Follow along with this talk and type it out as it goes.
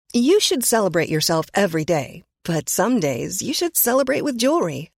You should celebrate yourself every day, but some days you should celebrate with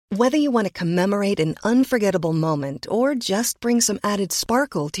jewelry. Whether you want to commemorate an unforgettable moment or just bring some added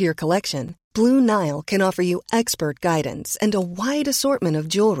sparkle to your collection, Blue Nile can offer you expert guidance and a wide assortment of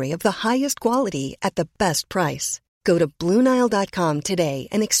jewelry of the highest quality at the best price. Go to BlueNile.com today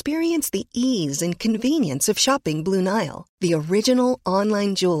and experience the ease and convenience of shopping Blue Nile, the original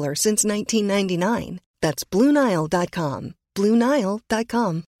online jeweler since 1999. That's BlueNile.com.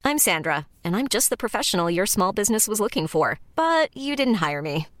 BlueNile.com. I'm Sandra, and I'm just the professional your small business was looking for. But you didn't hire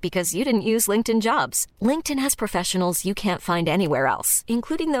me because you didn't use LinkedIn Jobs. LinkedIn has professionals you can't find anywhere else,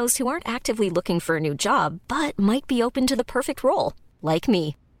 including those who aren't actively looking for a new job, but might be open to the perfect role, like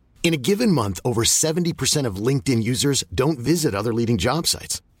me. In a given month, over 70% of LinkedIn users don't visit other leading job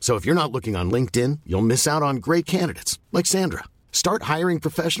sites. So if you're not looking on LinkedIn, you'll miss out on great candidates like Sandra. Start hiring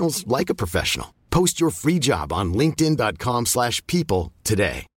professionals like a professional. Post your free job on linkedin.com/people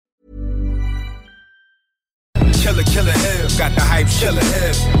today. Killer, killer him, got the hype, killer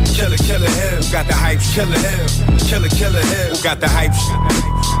him. Killer, killer him, got the hype, killer him. Killer, killer him, got the hype.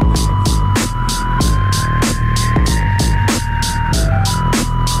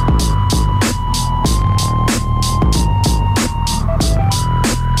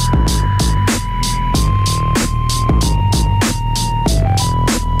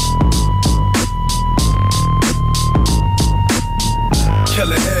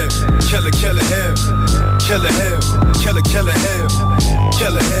 Killer him, killer, killer him, killer him, killer, killer him,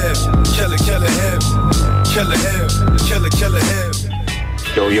 killer him, killer, killer him, killer him, killer, killer him.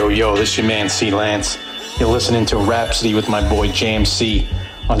 Yo, yo, yo, this is your man C. Lance. You're listening to Rhapsody with my boy James C.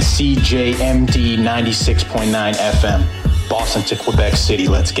 on CJMD 96.9 FM, Boston to Quebec City.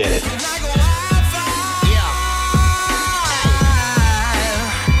 Let's get it.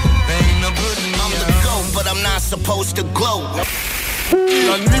 I'm not supposed to glow.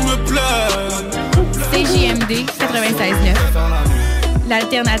 La nuit me plaît. CJMD 96.9.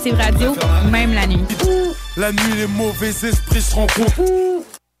 L'alternative radio, même la nuit. La nuit, les mauvais esprits se rencontrent.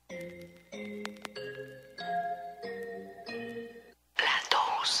 La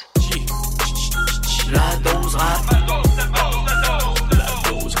dose. La dose rap. La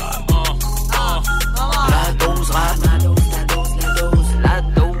dose rap. La dose rap. La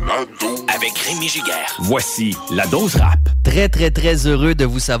dose. Avec Rémi Giguère. Voici la dose rap. Très, très, très heureux de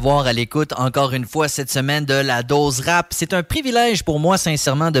vous savoir à l'écoute encore une fois cette semaine de la dose rap. C'est un privilège pour moi,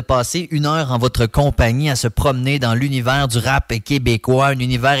 sincèrement, de passer une heure en votre compagnie à se promener dans l'univers du rap québécois, un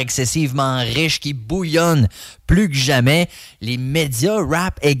univers excessivement riche qui bouillonne plus que jamais. Les médias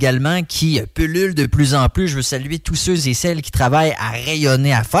rap également qui pullulent de plus en plus. Je veux saluer tous ceux et celles qui travaillent à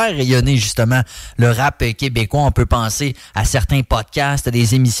rayonner, à faire rayonner justement le rap québécois. On peut penser à certains podcasts, à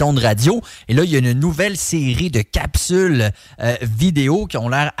des émissions de radio. Et là, il y a une nouvelle série de capsules vidéo qui ont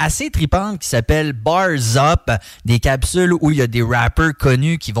l'air assez tripantes qui s'appelle Bars Up. Des capsules où il y a des rappers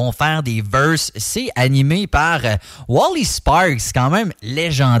connus qui vont faire des verses. C'est animé par Wally Sparks, quand même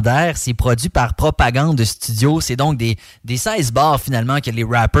légendaire. C'est produit par Propagande Studio. C'est donc des 16 bars finalement que les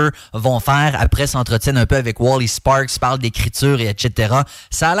rappers vont faire. Après, s'entretiennent un peu avec Wally Sparks, parlent d'écriture et etc.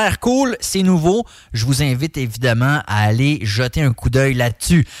 Ça a l'air cool, c'est nouveau. Je vous invite évidemment à aller jeter un coup d'œil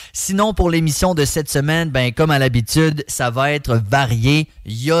là-dessus. Sinon, pour l'émission de cette semaine, ben comme à l'habitude, ça va être varié.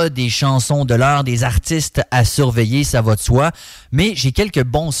 Il y a des chansons de l'heure, des artistes à surveiller, ça va de soi. Mais j'ai quelques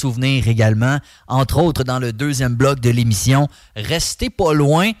bons souvenirs également, entre autres dans le deuxième bloc de l'émission. Restez pas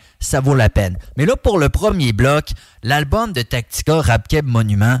loin, ça vaut la peine. Mais là, pour le premier bloc, l'album de Tactica Rap Keb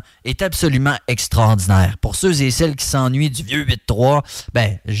Monument est absolument extraordinaire. Pour ceux et celles qui s'ennuient du vieux 8-3,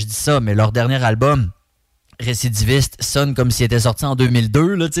 ben, je dis ça, mais leur dernier album, Récidiviste, sonne comme s'il était sorti en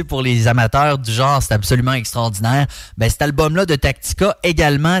 2002, là, pour les amateurs du genre, c'est absolument extraordinaire. Ben, cet album-là de Tactica,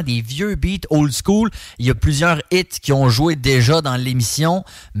 également des vieux beats old school. Il y a plusieurs hits qui ont joué déjà dans l'émission,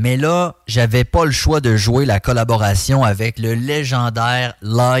 mais là, j'avais pas le choix de jouer la collaboration avec le légendaire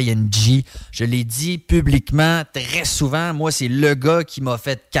Lion G. Je l'ai dit publiquement très souvent, moi, c'est le gars qui m'a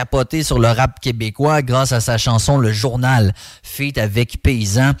fait capoter sur le rap québécois grâce à sa chanson Le Journal, feat avec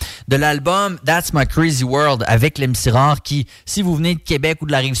Paysan. De l'album That's My Crazy World, avec l'MC Rare qui, si vous venez de Québec ou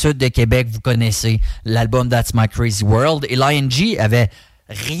de la Rive-Sud de Québec, vous connaissez l'album That's My Crazy World. Et Lion G avait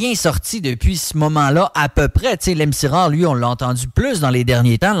rien sorti depuis ce moment-là à peu près. Tu sais, l'MC Rare, lui, on l'a entendu plus dans les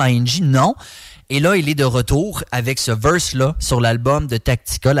derniers temps. Lion G, non. Et là, il est de retour avec ce verse-là sur l'album de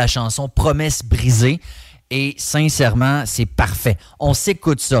Tactica, la chanson Promesse brisée. et sincèrement, c'est parfait. On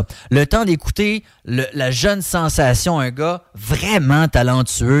s'écoute ça. Le temps d'écouter la jeune sensation, un gars vraiment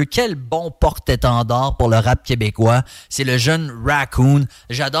talentueux. Quel bon porte-étendard pour le rap québécois. C'est le jeune Raccoon.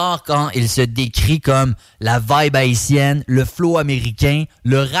 J'adore quand il se décrit comme la vibe haïtienne, le flow américain,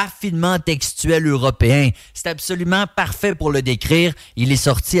 le raffinement textuel européen. C'est absolument parfait pour le décrire. Il est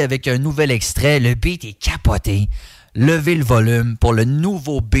sorti avec un nouvel extrait. Le beat est capoté. Levez le volume pour le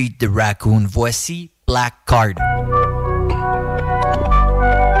nouveau beat de Raccoon. Voici Black Card.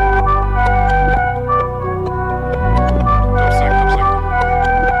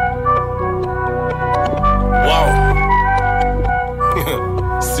 Wow.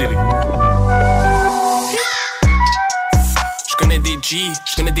 Silly. Je connais des G,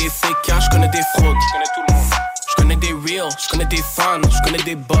 je connais des fake cash, je connais des fraudes, je connais tout le monde. Je connais des real, je connais des fans, je connais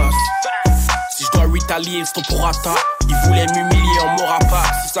des boss. Si je dois retalier, c'est ton prorata. Ils voulaient m'humilier, on m'aura pas.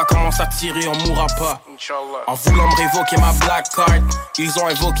 Si ça commence à tirer, on mourra pas. En voulant me révoquer ma black card, ils ont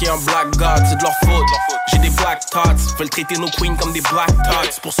invoqué un black god, c'est de leur faute. J'ai des black tots, veulent traiter nos queens comme des black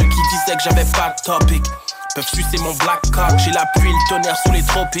tots. Pour ceux qui disaient que j'avais pas de topic, peuvent sucer mon black cock. J'ai la pluie et le tonnerre sous les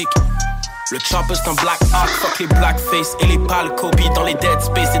tropiques. Le chopper c'est un black hawk, fuck les blackface et les pâles copies dans les dead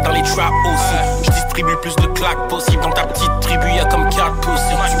space et dans les traps aussi. Je distribue plus de claques possible dans ta petite tribu, y'a comme 4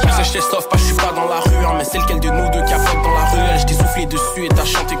 pussy. Tu pensais j'étais soft, pas j'suis pas dans la rue, hein, mais c'est lequel de nous deux qui a fuck dans la ruelle. J't'ai soufflé dessus et t'as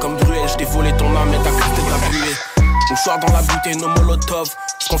chanté comme Druel. J't'ai volé ton âme et t'as cru que t'es de la buée. Mouchoir dans la bouteille, nos molotov.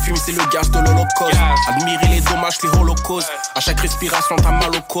 Ce qu'on fume c'est le gaz de l'holocauste. Admirer les dommages, les holocaustes. À chaque respiration t'as mal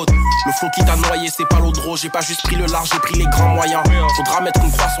aux côtes. Le flot qui t'a noyé c'est pas l'eau de rose. J'ai pas juste pris le large, j'ai pris les grands moyens. Faudra mettre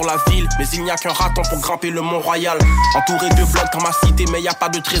une croix sur la ville, mais il n'y a qu'un raton pour grimper le Mont Royal. Entouré de blocs comme ma cité, mais y a pas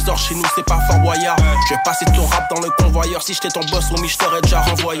de trésor chez nous, c'est pas Fort Boyard. Je vais passer ton rap dans le convoyeur. Si j'étais ton boss, homie, j't'aurais déjà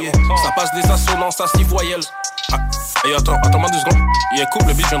renvoyé. Ça passe des assonances à 6 voyelles. Ah, hey, attends-moi 2 secondes. Il est cool,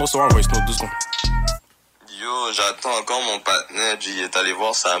 le beat, je viens de recevoir un voice note, 2 secondes. Yo, j'attends encore mon partenaire, il est allé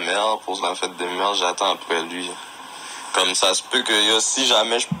voir sa mère pour la fête des mères, j'attends après lui. Comme ça se peut que yo, si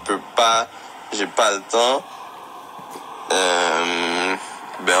jamais je peux pas, j'ai pas le temps,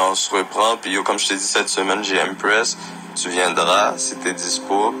 ben on se reprend, puis yo, comme je t'ai dit cette semaine, j'ai Empress, tu viendras si t'es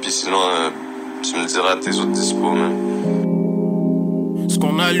dispo, puis sinon, tu me diras tes autres dispo, man. Ce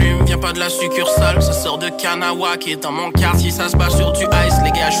qu'on allume vient pas de la succursale, ça sort de Kanawak et dans mon quartier ça se bat sur du ice.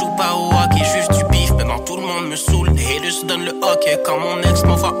 Les gars jouent pas au hockey, juste du beef, maintenant tout le monde me saoule. Les haters donnent le hockey, quand mon ex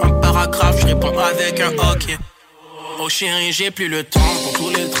m'envoie un paragraphe, je réponds avec un hockey. Oh chérie, j'ai plus le temps pour tous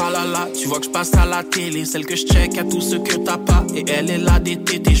les tralala. Tu vois que je passe à la télé, celle que je check à tout ce que t'as pas. Et elle est là des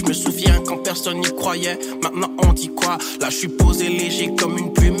tétés, je me souviens quand personne n'y croyait. Maintenant on dit quoi? Là je suis posé léger comme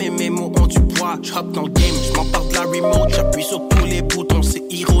une plume et mes mots ont du poids. Je rappe dans le game, je m'empare de la remote, j'appuie sur tous les boutons. C'est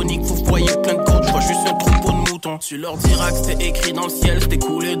ironique, vous voyez plein de codes, je vois juste un troupeau de moutons. Tu leur diras que c'était écrit dans le ciel, c'était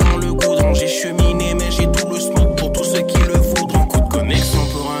coulé dans le goudron. J'ai cheminé mais j'ai tout le smoke pour tous ceux qui le voudront. Coup de connexion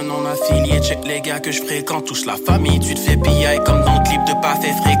pour un non-affilié, check les gars que je fréquente, touche la famille. Tu te fais piller comme dans le clip de pas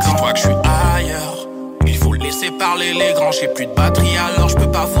fait fréquent. Dis-toi que je suis ailleurs, il faut laisser parler les grands. J'ai plus de batterie alors je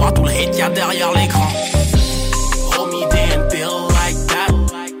peux pas voir tout le hate y'a derrière l'écran. Homie didn't feel like that.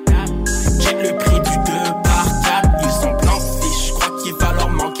 J'ai le prix du 2 par 4. Ils sont pleins de fiches, je crois qu'il va leur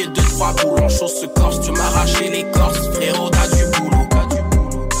manquer 2-3 boulons. Chose se corse, tu m'as arraché l'écorce. Frérot t'as du boulot.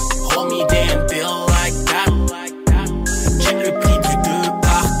 Homie didn't feel like that. J'ai le prix du 2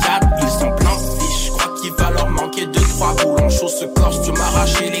 par 4. Ils sont pleins de fiches, je crois qu'il va leur manquer 2-3 boulons. Chose se corse, tu m'as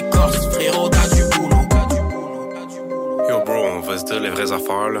arraché l'écorce. Frérot t'as du boulot. Yo bro, on va se dire les vraies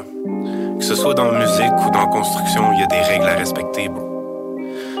affaires là. Que ce soit dans la musique ou dans la construction, il y a des règles à respecter bro.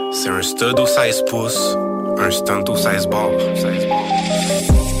 C'est un stud au 16 pouces, un stunt au 16 bars.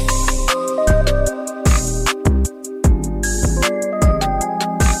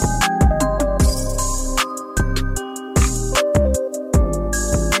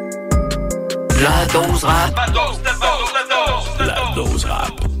 La dose rap. La dose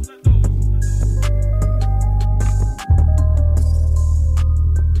rap.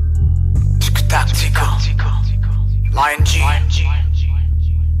 Tactico. Lion G.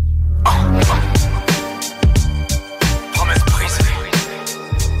 Promesse brisée.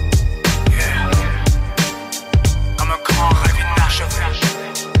 Yeah. Comme un grand rêve inachevé.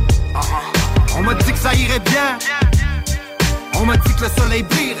 On m'a dit que ça irait bien. On m'a dit que le soleil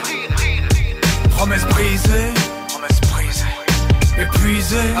brille. Promesse brisée. Promesse brisée.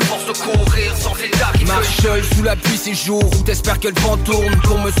 épuisé, à force de courir sans fil d'arrivée. Marche seul sous la pluie ces jours où t'espères que le vent tourne.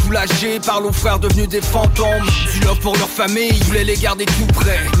 Pour me soulager, parle aux frères devenus des fantômes. Du love pour leur famille, ils voulaient les garder tout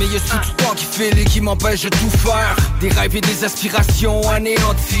près. Mais y'a ce tout temps qui fait les qui m'empêche de tout faire. Des rêves et des aspirations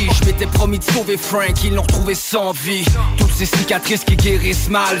anéanties. Je m'étais promis de sauver Frank, ils l'ont retrouvé sans vie. Toutes ces cicatrices qui guérissent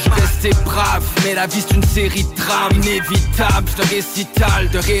mal, je restais brave. Mais la vie c'est une série de drames inévitables. C'est un récital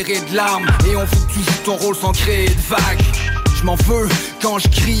de rire et de larmes. Et on veut que tu joues ton rôle sans créer de vagues. Je m'en veux quand je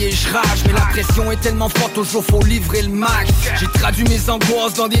crie et je rage. Mais la pression est tellement forte, toujours faut livrer le max. J'ai traduit mes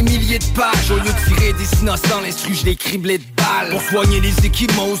angoisses dans des milliers de pages. Au lieu de tirer des innocents, l'instru je l'ai criblé de balles. Pour soigner les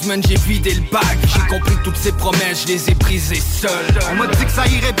équipements, man, j'ai vidé le bac. J'ai compris que toutes ces promesses, je les ai brisées seul. On m'a dit que ça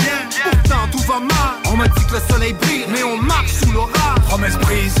irait bien, pourtant tout va mal. On m'a dit que le soleil brille, mais on marche sous l'orage. Promesse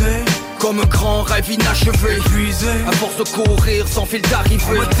brisée, comme un grand rêve inachevé, épuisé, à force de courir sans fil d'arrivée.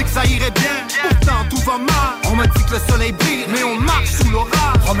 On m'a dit que ça irait bien, pourtant tout va mal. On m'a dit que le soleil brille, mais on marche sous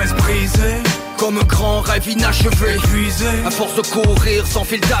l'orage. Promesse brisée, comme un grand rêve inachevé, épuisé, à force de courir sans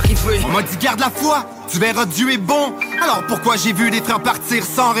fil d'arrivée. On m'a dit garde la foi, tu verras Dieu est bon. Alors pourquoi j'ai vu les frères partir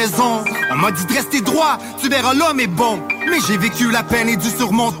sans raison? On m'a dit de rester droit, tu verras l'homme est bon. Mais j'ai vécu la peine et dû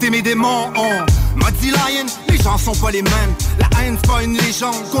surmonter mes démons. On m'a dit Lion, les gens sont pas les mêmes. La haine c'est pas une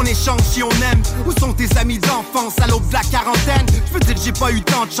légende qu'on échange si on aime. Où sont tes amis d'enfance à l'aube de la quarantaine? Je veux dire j'ai pas eu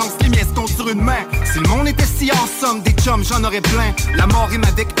tant de chance, les miens se comptent sur une main. Si le monde était si ensemble, des chums j'en aurais plein. La mort rime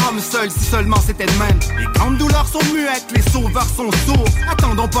avec homme seul, si seulement c'était le même. Les grandes douleurs sont muettes, les sauveurs sont sourds.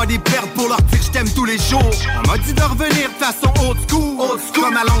 Attendons pas des pertes pour leur dire je t'aime tous les jours. On m'a dit de revenir de façon old school.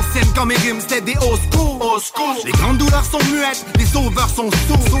 Comme à l'ancienne quand mes rimes c'était des old school. Les grandes douleurs sont muettes, les sauveurs sont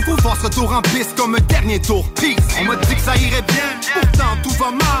sourds. Sauf au force retour en piste comme un dernier tour. Peace. On m'a dit que ça irait bien, pourtant tout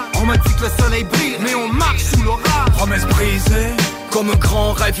va mal. On m'a dit que le soleil brille, mais on marche sous l'orage. Promesse brisée, comme un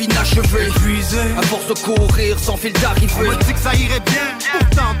grand rêve inachevé, épuisé, à force de courir sans fil d'arrivée. On m'a dit que ça irait bien,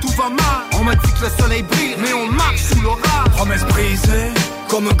 pourtant tout va mal. On m'a dit que le soleil brille, mais on marche sous l'orage. Promesse brisée,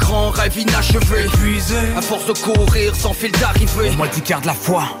 comme un grand rêve inachevé, épuisé, à force de courir sans fil d'arrivée. On m'a dit garde la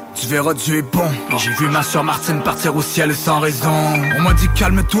foi, tu verras Dieu est bon. Et j'ai vu ma soeur Martine partir au ciel sans raison. On m'a dit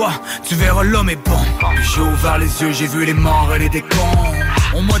calme-toi, tu verras l'homme est bon. Puis j'ai ouvert les yeux, j'ai vu les morts et les décombres.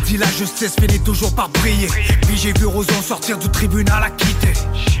 On m'a dit la justice finit toujours par briller. Puis j'ai vu Roson sortir du tribunal acquitté.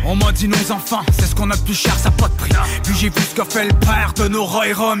 On m'a dit nos enfants, c'est ce qu'on a de plus cher, ça n'a pas de prix. Puis j'ai vu ce qu'a fait le père de Nora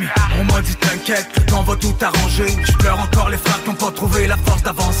et Romy. On m'a dit t'inquiète, on va tout arranger. Je pleure encore les frères qui n'ont pas trouvé la force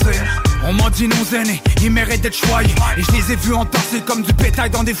d'avancer. On m'a dit nos aînés, ils méritent d'être choyés. Et je les ai vus entasser comme du bétail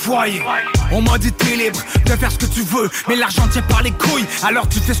dans des foyers. On m'a dit t'es libre de faire ce que tu veux, mais l'argent tient par les couilles, alors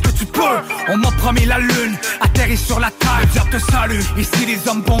tu fais ce que tu peux. On m'a promis la lune, atterri sur la terre, dire te salut. Ici les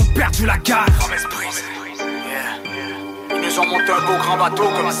hommes bons ont perdu la guerre. Promesse brisée. Ils nous ont monté un beau grand bateau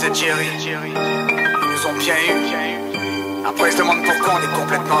comme c'est Jerry. Ils nous ont bien eu. Après ils se demandent pourquoi on est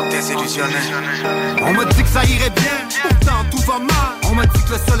complètement désillusionnés. On m'a dit que ça irait bien, pourtant tout va mal. On m'a dit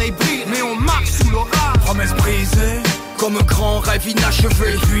que le soleil brille, mais on marche sous l'orage. Promesse brisée, comme un grand rêve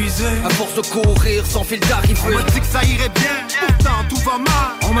inachevé, épuisé, à force de courir sans fil d'arrivée. On m'a dit que ça irait bien, pourtant tout va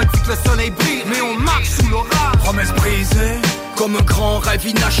mal. On m'a dit que le soleil brille, mais on marche sous l'orage. Promesse brisée, comme un grand rêve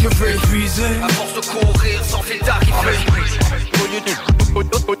inachevé, épuisé, à force de courir sans fil d'arrivée.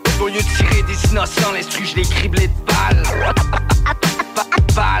 Au lieu de tirer des innocents, l'instru je l'ai criblé de balles.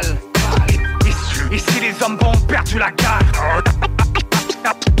 Balles. Ici les hommes bons ont perdu la guerre.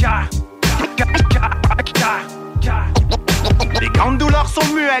 Les grandes douleurs sont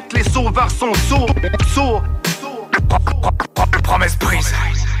muettes, les sauveurs sont sourds. Promesse brisée.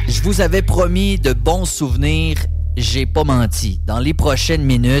 Je vous avais promis de bons souvenirs, j'ai pas menti. Dans les prochaines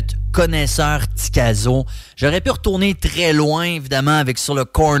minutes, connaisseur Ticazo, j'aurais pu retourner très loin, évidemment, avec Sur le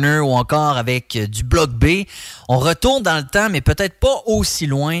Corner ou encore avec du Bloc B. On retourne dans le temps, mais peut-être pas aussi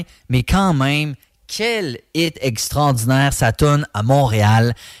loin, mais quand même, quel hit extraordinaire ça donne à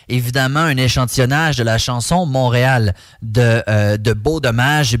Montréal. Évidemment, un échantillonnage de la chanson Montréal de Beau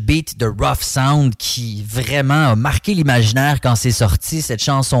Dommage, beat de Rough Sound, qui vraiment a marqué l'imaginaire quand c'est sorti. Cette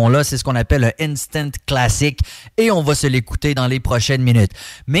chanson-là, c'est ce qu'on appelle un instant classic et on va se l'écouter dans les prochaines minutes.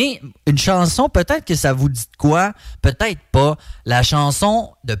 Mais une chanson, peut-être que ça vous dit quoi, peut-être pas. La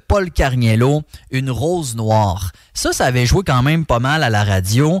chanson de Paul Carniello, Une rose noire. Ça avait joué quand même pas mal à la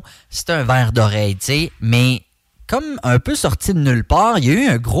radio. C'était un verre d'oreille, tu sais, mais comme un peu sorti de nulle part, il y a eu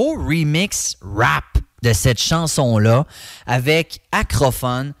un gros remix rap de cette chanson-là avec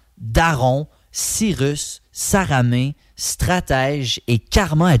Acrophone, Daron, Cyrus, Saramé, Stratège et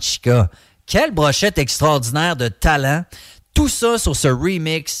Karma Achika. Quelle brochette extraordinaire de talent! Tout ça sur ce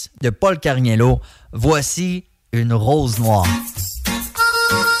remix de Paul Carniello. Voici Une rose noire.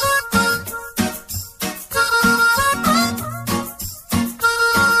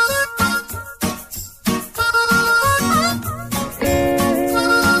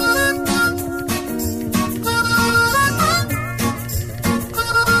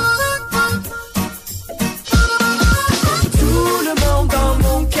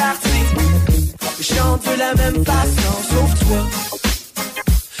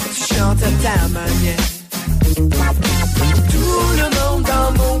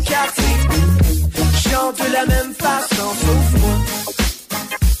 chante de la même façon, sauf moi.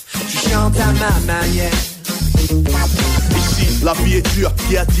 Je chante à ma manière. Ici, la vie est dure,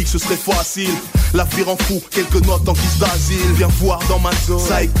 qui a dit que ce serait facile? La vie rend fou, quelques notes en guise d'asile. Viens voir dans ma zone,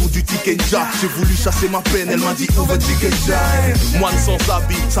 ça écoute du Tikenja. J'ai voulu chasser ma peine, elle m'a dit où va Tikenja. Moine sans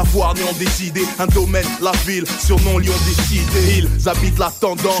habit, savoir ni ont décidé. Un domaine, la ville, surnom Lyon décidé. Ils habitent la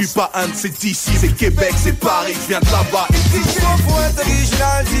tendance, je suis pas un de ces d'ici. C'est Québec, c'est Paris, je viens de là-bas et d'ici. Faut être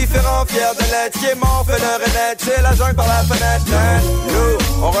original, différent, fier de l'être. Qui est mort, fait leur net, c'est la jungle par la fenêtre.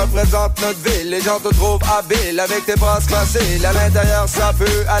 Nous, on représente notre ville, les gens te trouvent habile. Avec tes bras faciles, à l'intérieur ça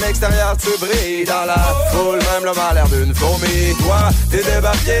pue, à l'extérieur tu brilles. Dans la foule, même l'homme a l'air d'une fourmi. Toi, t'es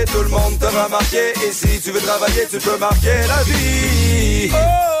débarqué, tout le monde te remarqué. Et si tu veux travailler, tu peux marquer la vie. Oh,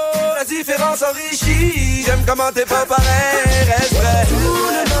 la différence enrichit. J'aime comment t'es pas pareil, reste vrai. Tout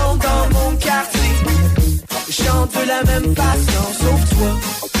le monde dans mon quartier chante de la même façon, sauf toi.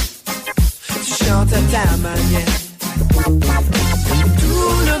 Tu chantes à ta manière.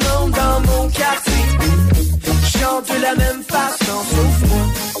 Tout le monde dans mon quartier chante de la même façon, sauf moi.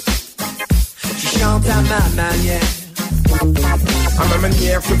 Je chante à ma manière. À ma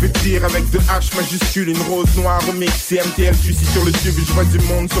manière, ça veut dire avec deux H majuscules, une rose noire remix, CMTL, je suis sur le tube, je vois du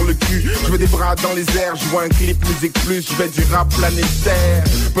monde sur le cul, je veux des bras dans les airs, je vois un clip musique plus, je vais du rap planétaire.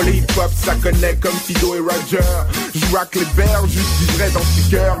 Pour les hip-hop, ça connaît comme Tido et Roger. Je rock les bears, juste du vrai dans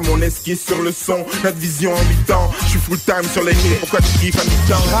ce cœur, mon esquisse sur le son, notre vision en 8 ans. Je suis full time sur les hits, pourquoi tu kiffes à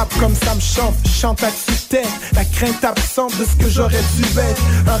mi-temps? Je rappe comme ça me chante, je chante à tue-tête, la crainte absente de ce que j'aurais dû être.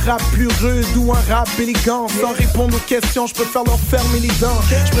 Un rap plus rude ou un rap élégant, sans répondre aux questions, je préfère leur fermer les dents.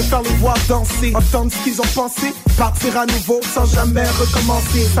 Je préfère les voir danser, entendre ce qu'ils ont pensé, partir à nouveau sans jamais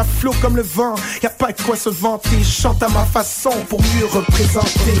recommencer. Ça flotte comme le vent, y a pas de quoi se vanter. Je chante à ma façon pour mieux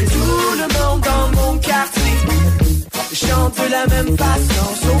représenter. Tout le monde dans mon quartier chante de la même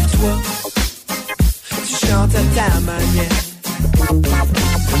façon, sauf toi. Tu chantes à ta manière.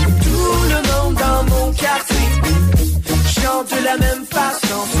 Tout le monde dans mon quartier chante de la même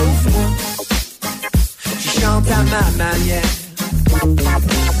façon, sauf moi. Je chante à ma manière.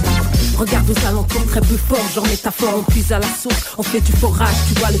 Regarde aux alentours très peu fort, genre métaphore, on puise à la source, on fait du forage,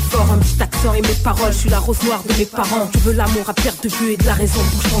 tu vois l'effort, un petit accent et mes paroles, je suis la rose noire de mes parents. Tu veux l'amour à perte de vue et de la raison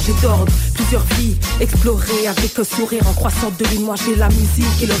pour changer d'ordre. Plusieurs vies, explorer avec un sourire en croissant de lune. Moi j'ai la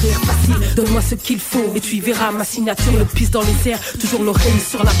musique et le rire facile, donne-moi ce qu'il faut et tu y verras ma signature, le pisse dans les airs, toujours l'oreille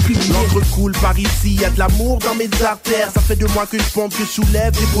sur la pluie. L'encre coule par ici, y'a de l'amour dans mes artères. Ça fait 2 mois que je pompe, que je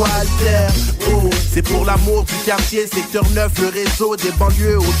soulève les bois altères. Oh, c'est pour l'amour du quartier, secteur 9, le réseau des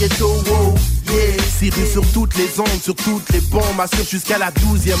banlieues au ghetto. Oh, yeah. Siri sur toutes les ondes, sur toutes les bombes, m'assure jusqu'à la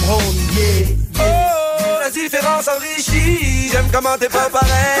 12e ronde, yeah. Oh, la différence enrichit. J'aime comment t'es pas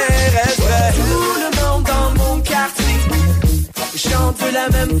pareil, reste vrai. Tout le monde dans mon quartier chante de la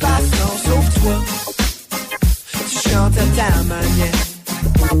même façon, sauf toi. Tu chantes à ta manière.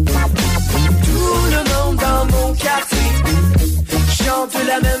 Tout le monde dans mon quartier chante de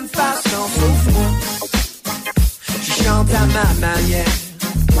la même façon, sauf moi. Je chante à ma manière.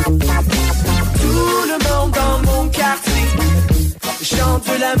 Tout le monde dans mon quartier chante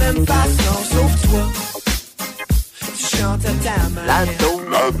de la même façon, sauf toi. Tu chantes à ta manière.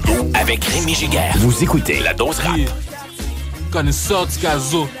 Avec Rémi Giguère. Vous écoutez La Dose Rap. Connaisseur du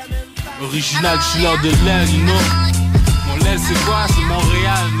gazo, original chiller de l'air, you know. Mon l'aile c'est quoi? C'est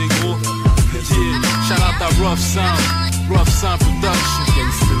Montréal, négro. Yeah. Shout out à Rough Sound Production.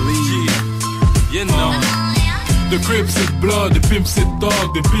 Yeah, you know. The Crip c'est de blood, the Pimp c'est de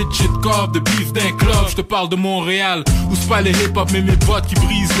dog, the bitch c'est de cop, the beef d'un club. J'te parle de Montréal, où c'est pas les hip-hop mais mes potes qui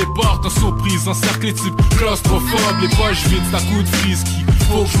brisent les portes en surprise, encerclés type claustrophobe. Les poches vides, c'est à coup de frisky.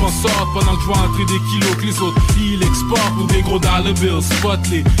 Faut que je m'en sorte pendant que je vois entrer des kilos que les autres ils exportent pour des gros dollar bills. Spot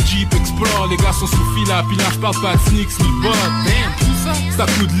les Jeep Explore, les gars sont sous fil à pilage, j'parle pas de sneaks ni bot. Damn, tout ça, c'est à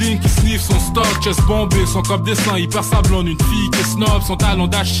coup de ligne qui sniff son stock, chest bombé, son cop descend, hyper sablon, une fille qui est snob, son talon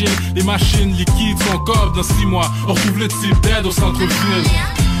d'Achille, les machines liquides, son cop dans 6 mois. On retrouve le type d'aide au centre-ville.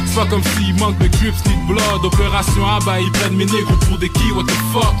 C'est pas comme s'il manque de crips ni de blood. Opération à bas, ils prennent mes négros pour des qui. What the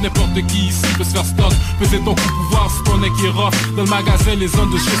fuck, n'importe qui ici peut se faire stock. Peser ton coup de pouvoir si ton est qui est rough. Dans le magasin, les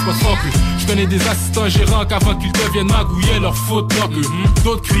zones de shit, pas fuck. Je connais des assistants gérants qu'avant qu'ils deviennent magouiller leur faute knock.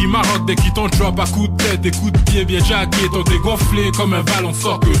 D'autres crient Maroc dès qu'ils t'ont drop à coups de tête. Des coups de pied bien jackés, t'ont dégonflé comme un ballon de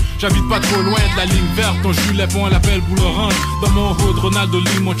soccer. J'habite pas trop loin de la ligne verte. Ton gilet on l'appelle boule orange. Dans mon hood, Ronaldo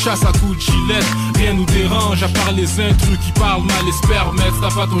Lee, mon chasse à coups de gilet. Rien nous dérange à part les intrus qui parlent mal et spermettes.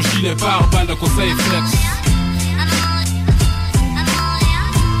 T'as pas ton gilet par balle de conseil flex.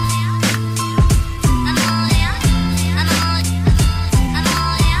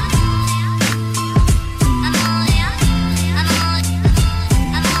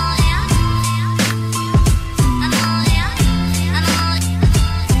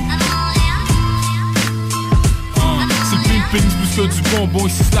 bonbons,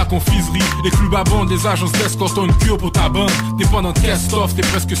 ici c'est la confiserie. Les clubs à bande, les agences d'escorte ont une cure pour ta bande. Dépendant de caisse t'offre, t'es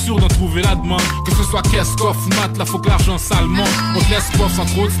presque sûr d'en trouver la demande. Que ce soit caisse coffre, mat, là faut que l'argent sale monte. On te laisse pas sans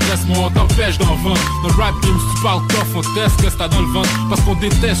trop de stress, mais on t'empêche d'en vendre. Dans le rap game, si tu parles tough, on teste, qu'est-ce que t'as dans le ventre. Parce qu'on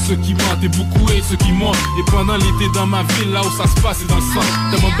déteste ceux qui mentent et beaucoup hate ceux qui montent. Et pendant l'été dans ma ville, là où ça se passe, c'est dans le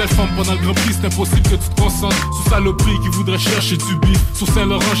centre. Tellement de belles femmes pendant le Grand Prix, c'est impossible que tu te concentres. Sous saloperie qui voudrait chercher du bif. Sur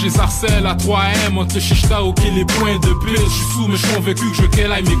Saint-Laurent, je les harcèle à 3M. Entre le chichta, ok, les points de pile. J'suis sous, mais j'suis convaincu que je veux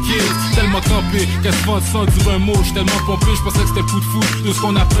qu'elle aille mes kills. Tellement campé, qu'elle se vende sans dire un mot. J'suis tellement pompé, j'pensais que c'était coup de fou. De ce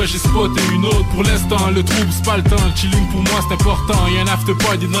qu'on approche, j'ai spoté une autre. Pour l'instant, le trouble, c'est pas le temps. Le chilling pour moi, c'est important. Y'a un after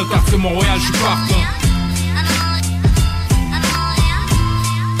party dans le quartier Montréal, j'suis partant.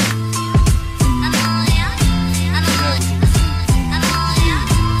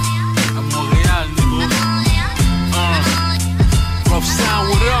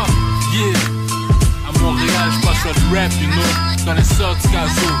 Rap, you know, dans les sortes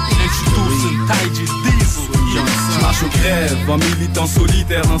gazo, introducing Taiji Diesel. Je marche aux grèves, en militant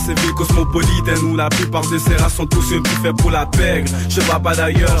solitaire dans ces villes cosmopolitaines où la plupart des serras sont tous un peu faits pour la pègre. Je te parle pas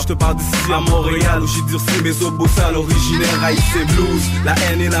d'ailleurs, je te parle d'ici à Montréal où j'ai durci mes obos sales originaires haïs et blues. La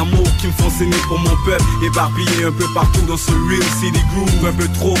haine et l'amour qui me font saigner pour mon peuple, éparpillés un peu partout dans ce real city groove. Un peu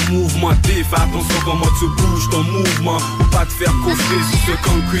trop mouvementé, fais attention comment tu bouges ton mouvement pour pas te faire coffrer sur ce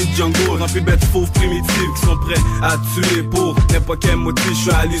concrete jungle rempli de bêtes fauves primitives qui sont prêts à tuer pour n'importe quel motif. Je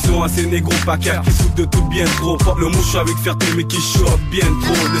suis allusion à ces négros paquets qui souffrent de tout bien trop. Pop le mouche avec fierté mais qui chope bien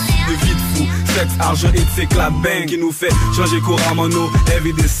trop. Le style de vie de fou, sexe, argent et c'est que la bang qui nous fait changer couramment nos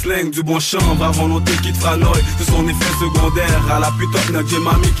everyday slang. Du bon chambre à volonté qui te fera noyer de son effet secondaire à la putain de notre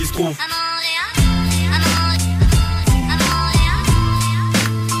mamie qui se trouve.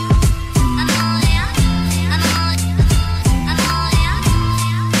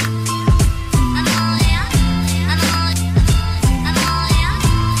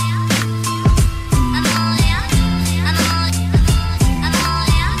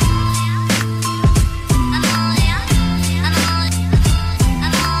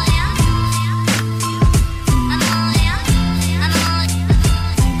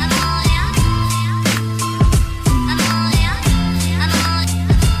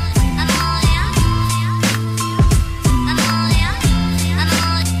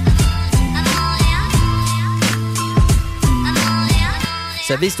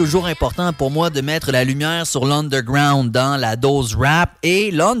 Vous savez, c'est toujours important pour moi de mettre la lumière sur l'underground dans la dose rap. Et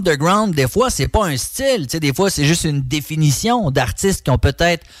l'underground, des fois, c'est pas un style. Tu sais, des fois, c'est juste une définition d'artistes qui ont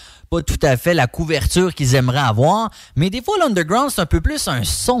peut-être pas tout à fait la couverture qu'ils aimeraient avoir. Mais des fois, l'underground, c'est un peu plus un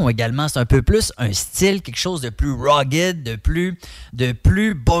son également. C'est un peu plus un style, quelque chose de plus rugged, de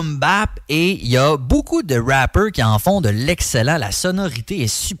plus boom bap. Et il y a beaucoup de rappers qui en font de l'excellent. La sonorité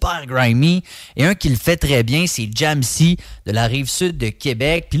est super grimy. Et un qui le fait très bien, c'est Jamsey de la Rive-Sud de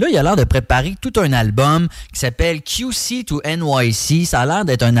Québec. Puis là, il a l'air de préparer tout un album qui s'appelle QC to NYC. Ça a l'air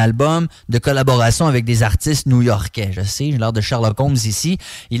d'être un album de collaboration avec des artistes new-yorkais. Je sais, j'ai l'air de Sherlock Holmes ici.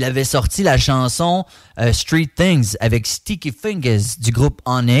 Il avait sorti la chanson Street Things avec Sticky Fingers du groupe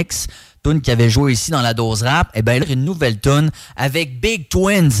Onyx, tune qui avait joué ici dans la dose rap. Et bien là, une nouvelle tune avec Big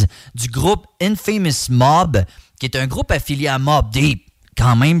Twins du groupe Infamous Mob, qui est un groupe affilié à Mobb Deep.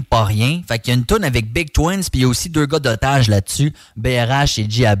 Quand même pas rien. Fait qu'il y a une tune avec Big Twins, puis il y a aussi deux gars d'otages là-dessus, BRH et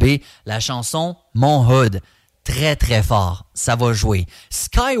JAB. La chanson Mon Hood. Très, très fort. Ça va jouer.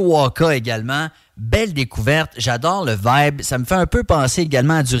 Skywalker également. Belle découverte. J'adore le vibe. Ça me fait un peu penser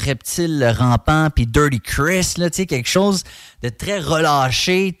également à du Reptile rampant puis Dirty Chris, là, tu sais, quelque chose de très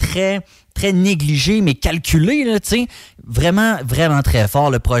relâché, très négligé, mais calculé, là, tu sais. Vraiment, vraiment très fort.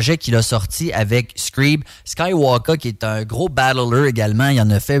 Le projet qu'il a sorti avec Screeb. Skywalker, qui est un gros battler également. Il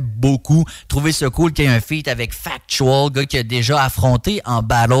en a fait beaucoup. Trouvez ça cool qu'il y ait un feat avec Factual, gars qui a déjà affronté en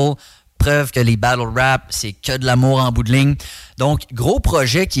battle. Preuve que les battle rap, c'est que de l'amour en bout de ligne. Donc, gros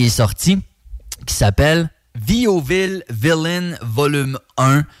projet qui est sorti, qui s'appelle Vioville Villain Volume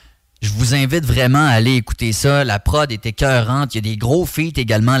 1. Je vous invite vraiment à aller écouter ça. La prod est écœurante. Il y a des gros feats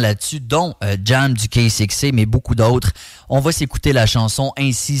également là-dessus, dont Jam du K6C, mais beaucoup d'autres. On va s'écouter la chanson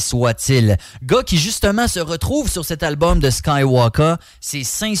Ainsi soit-il. Gars qui justement se retrouve sur cet album de Skywalker, c'est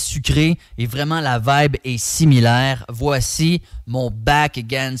Saint-Sucré et vraiment la vibe est similaire. Voici mon Back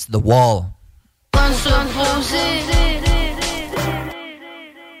Against the Wall.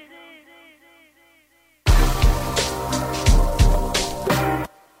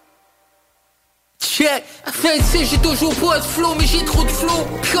 Check, j'ai toujours pas de flow, mais j'ai trop de flow.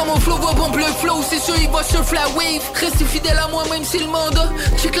 Puis quand mon flow va bomber le flow, c'est sûr il va surfer la wave. Restez fidèle à moi même si le mandat.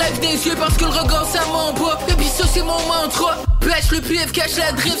 Check live des yeux parce que le regard ça ment pas. Et puis ça c'est mon mantra. Bâche le pif, cache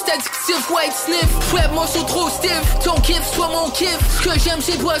la drift, c'est addictif, white sniff. Fouette moi sur trop stiff, ton kiff soit mon kiff. Ce que j'aime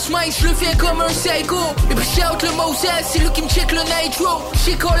c'est boss mice, je le fais comme un psycho. Et puis shout le Moses, c'est lui qui me check le nitro.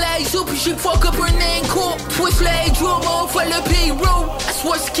 J'ai call l'ISO, puis j'ai fuck up un inco. Twist l'hydro, mon fois le payroll. I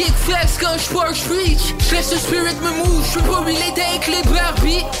swear ce kick flex quand j'pars j'preach. J'laisse le spirit me move, j'peux pas relater avec les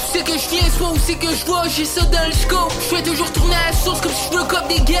Barbie. Tu sais que j'viens, soit où c'est que j'vois, j'ai ça dans le scope. J'fais toujours tourner à la source comme si j'veux cop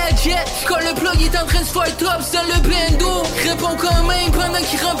des gadgets. J'colle le plug, il est en train de se faire tops dans le bando. Réponds quand même pendant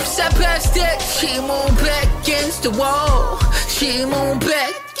qu'il remplit sa pastèque. J'ai mon back against the wall. J'ai mon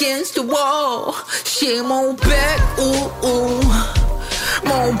back against the wall. J'ai mon back, ooh ooh.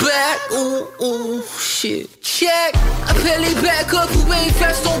 Mon back, ooh ooh. Shit, check. Appelle les backup ou ben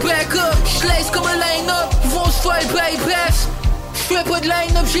fasse ton backup. J'laisse comme un line-up, ils vont se faire bypass. J'fais pas de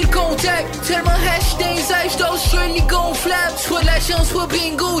line-up, j'ai le contact. Tellement hash dans les airs, j'dose sur les gonflables. Soit de la chance, soit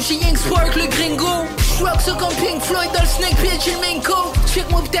bingo, j'ai rien que Spark le gringo. J'rock ça comme Pink Floyd dans le Snake Pit, j'ai le main coat.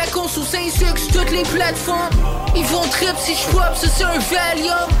 Check-moi pis ta con sous 5 sucres sur toutes les plateformes. Ils vont trip si j'pop, ça c'est un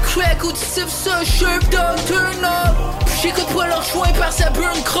Valium. Crack ou tu siffles ça, Sherp Dog, turn up. J'écoute pas leur joint par sa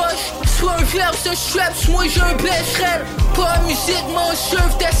burn croche. Soit un verbe, c'est un strap, moi j'ai un becherel. Pas de musique, mon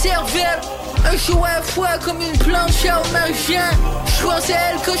surf ta cervelle. Un show à la fois comme une planche à margent. J'pense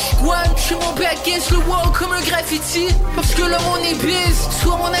à elle que j'guane. J'suis mon back against le wall comme un graffiti. Parce que le monde est biz.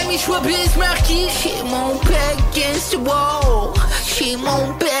 Soit mon ami, j'sois biz marquis. J'ai mon back against the wall. J'ai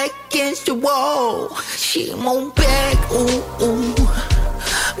mon back against the wall. J'ai mon back, ooh ooh.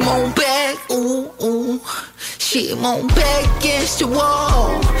 Mon back, ooh ooh. J'ai mon back against the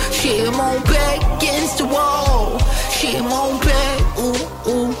wall. J'ai mon back against the wall. J'ai mon back, ooh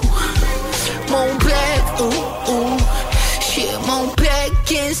ooh. Mon back, ooh ooh. J'ai mon back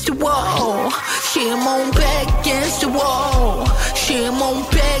against the wall. J'ai mon back against the wall. J'ai mon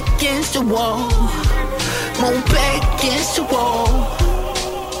back against the wall. Mon back against the wall.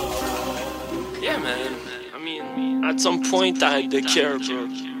 Yeah, man. I mean, at some point, t'arrêtes de care,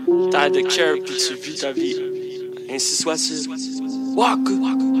 bro. T'arrêtes de care, puis tu vis ta vie. Ainsi soit-il. Walk.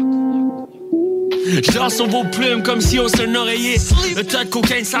 Je dors sur vos plumes comme si on se un oreiller. Le tas de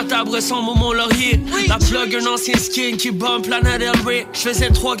cocaïne sa table ressemble au Mont Laurier. La plug, un ancien skin qui bombe Planet Del Rey. Je faisais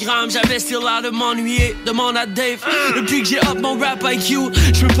 3 grammes, j'avais still l'air de m'ennuyer. Demande à Dave. Depuis que j'ai up mon rap IQ,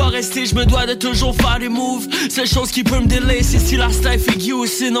 je peux pas rester, je me dois de toujours faire des moves. Seule chose qui peut me délai, c'est si la style figure.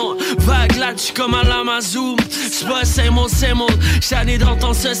 Sinon, vague là, j'suis comme à l'Amazon. J'suis pas same old. J'allais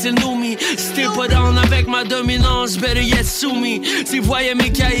d'entendre ça, c'est Noumi. Si t'es pas down avec ma dominance, better yet sue me. S'ils voyaient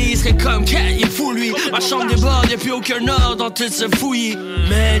mes cahiers, ils seraient comme Cat, il est fou lui. Ma chambre déborde, y'a plus aucun ordre dans tout ce fouillis.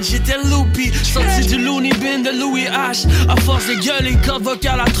 Man, j'étais loopy, sorti du loony bin de Louis H. À force de gueuler, corde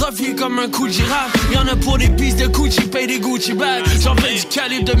vocale atrophiée comme un coup de girafe. Y'en a pour des pistes de Gucci, paye des Gucci bags. J'en fais du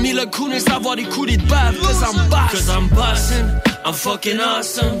calibre de Mila Kunis, savoir des coulis de bave. Cause I'm bossing, I'm fucking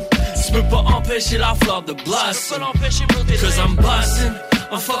awesome. Tu peux pas empêcher la fleur de blossom. Cause I'm bossing,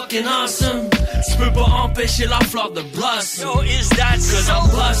 I'm fucking awesome. Tu peux pas empêcher la fleur de blossom. Yo, is that cause so? I'm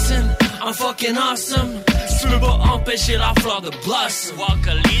bossing, I'm fucking awesome. Tu peux pas empêcher la fleur de blossom.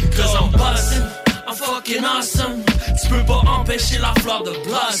 Cause I'm bossing, I'm fucking awesome. Tu peux pas empêcher la fleur de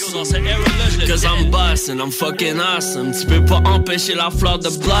blossom. Cause I'm bossing, I'm fucking awesome. Tu peux pas empêcher la fleur de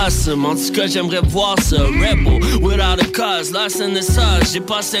blossom. En tout cas, j'aimerais voir ça. Rebel, without a cause, lost in the sauce. J'ai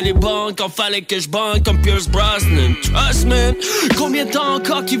passé les banques quand fallait que je banque comme Pierce Brosnan. Trust me. Combien de temps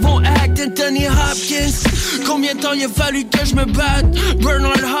encore qu'ils vont act Anthony Hopkins? Combien de temps il a fallu que je me batte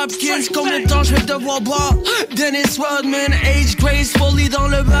Bernard Hopkins? Combien de temps je vais devoir boire Dennis Rodman? Age gracefully dans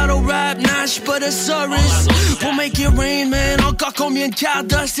le battle rap. Nash, pas de Saurus pour make it rain, man. Encore combien de cartes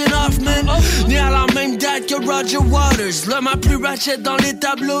Dustin Hoffman? Né à la même date que Roger Waters. L'homme a plus ratchet dans les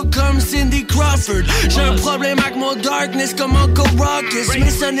tableaux comme Cindy Crawford. J'ai un problème avec mon darkness comme Uncle Ruckus. Mais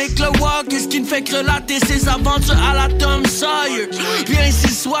ce n'est que le Walkus qui ne fait que relater ses aventures à la Tom Sawyer. Bien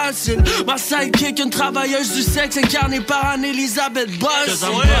ainsi soit-il, ma sidekick, une travailleuse du sexe incarnée par Anne-Elisabeth Boss. Cause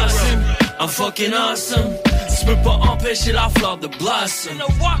I'm bossing, I'm fucking awesome. Tu peux pas empêcher la fleur de blossom.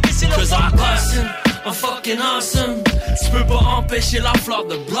 Cause I'm bossing, I'm fucking awesome. Tu peux pas empêcher la fleur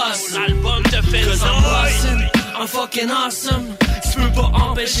de blossom. Cause I'm bossing, I'm fucking awesome. Tu peux pas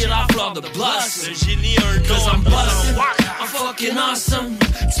empêcher la fleur de blossom. Cause I'm bossing, I'm fucking awesome.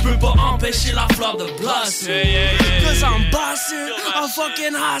 Tu peux pas empêcher la fleur de blossom. Cause I'm bossing, I'm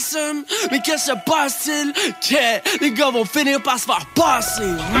fucking awesome. Mais qu'est-ce que se passe-t-il? Yeah, les gars vont finir par se faire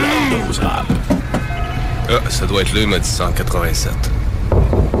passer. Ah, ça doit être là, il m'a dit ça en 87.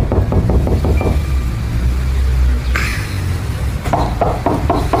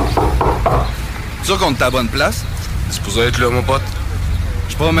 C'est sûr qu'on est à la bonne place? C'est supposé être là, mon pote.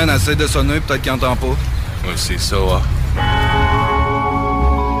 Je promène, essaie de sonner, peut-être qu'il entend pas. Ouais, c'est ça, ouais.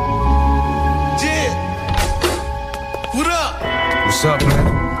 What's up, man?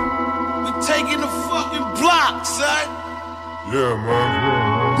 We taking the fucking block, son. Yeah, man.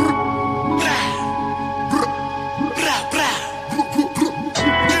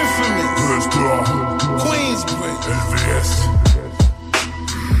 Infamous. Queensbridge. LVS.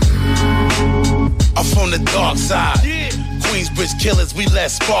 I'm from the dark side. Yeah. Queensbridge killers, we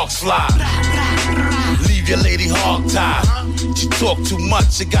let sparks fly. Leave your lady hog-tied. She talk too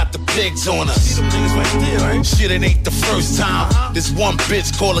much, she got the pigs on her. See them niggas right there, right? Shit, it ain't the first time. This one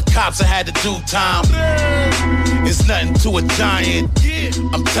bitch called the cops, I had to do time. It's nothing to a giant.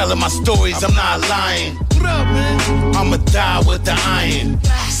 I'm telling my stories, I'm not lying. What up, man? I'ma die with the iron.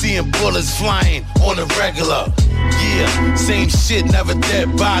 Seeing bullets flying on the regular. Yeah, same shit, never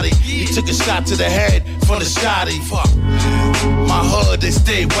dead body. He took a shot to the head from the shotty. Fuck. My hood, they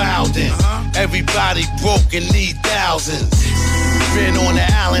stay wildin'. Everybody broke and need thousands. Been on the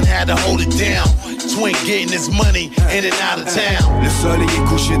island, had to hold it down. Twin getting his money in and out of town. Le soleil est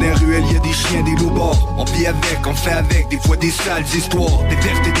couché dans les ruelles, y'a des chiens, des loups-bords. On vit avec, on fait avec, des fois des sales histoires. Des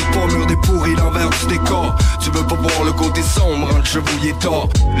vertes et des pommures, des pourris, l'envers du décor. Tu veux pas voir le côté sombre, le chevauillé tort.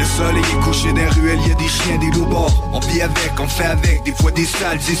 Le soleil est couché dans les ruelles, y'a des chiens, des loups-bords. On vit avec, on fait avec, des fois des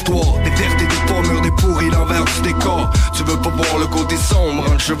sales histoires. Des vertes et des pommures, des pourris, l'envers du décor. Tu veux pas voir le côté sombre,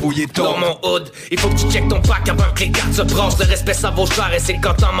 le chevauillé tort. Dans mon hood, il faut que tu checkes ton pack avant que les cartes se brassent. Le respect ça vaut cher et c'est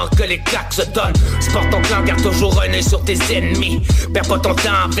quand t'en manques que les claques se donnent. Sport ton clan, garde toujours un œil sur tes ennemis. Perds pas ton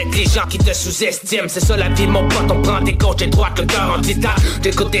temps avec les gens qui te sous-estiment. C'est ça la vie mon pote, on prend des gauches et droites, le cœur en titane.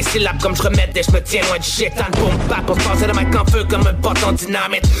 J'écoute des syllabes comme je remets et je me tiens loin du chétan. Boum bap, on se passe le mec en feu comme un pot en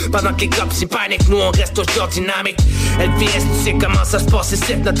dynamite. Pendant que les cops s'y paniquent, nous on reste toujours dynamique. LVS, tu sais comment ça se passe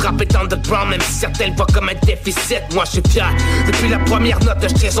ici. Notre rap est underground, même si certains le voient comme un déficit. Moi je suis fier, depuis la première note je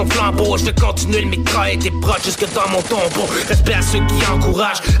tire son flambeau. Je vais continuer le micro et des proches jusque dans mon tombeau. Respect à ceux qui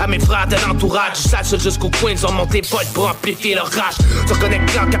encouragent, à mes frères de l'entourage. Je sache jusqu'au coin, ils ont monté potes pour amplifier leur rage. Tu reconnais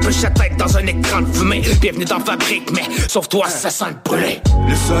que l'encre capuche la tête dans un écran de fumée. Bienvenue dans Fabrique, mais sauf toi ça sent le brûler.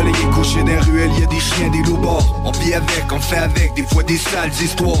 Le soleil est couché dans les ruelles, y'a des chiens, des loups-bords. On vit avec, on fait avec, des fois des sales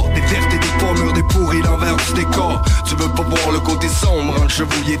histoires. Des vertes et des pommures, des pourris, l'envers du décor. Tu veux pas voir le côté sombre, le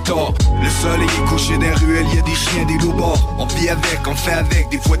chevauillé tort. Le soleil est couché dans les ruelles, y'a des chiens, des loups-bords. On vit avec, on fait avec,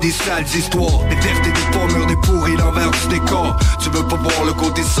 des fois des sales histoires. Des vertes et des pommures, des pourris, l'envers du décor. Tu veux pas voir le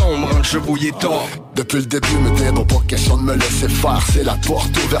côté sombre, le chevauillé tort. Depuis le début, me dire pas question de me laisser faire. C'est la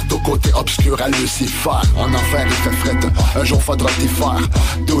porte ouverte au côté obscur à Lucifer. En enfer, il fait fret, un jour faudra t'y faire.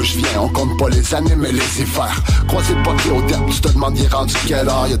 D'où je viens, on compte pas les années mais les hivers. Croisé pas qui au terme, tu te demandes il est rendu quelle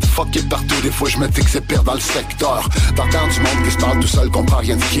heure. Y'a des fuckés partout, des fois je me dis que c'est pire dans le secteur. T'entends du monde qui se parle tout seul, comprend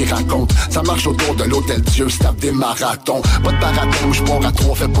rien de ce qu'il raconte. Ça marche autour de l'hôtel Dieu, se tape des marathons. Pas de marathon où je pars à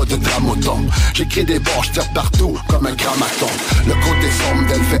trois, fais pas de dramoton. J'écris des bords, je tire partout comme un grammaton. Le côté sombre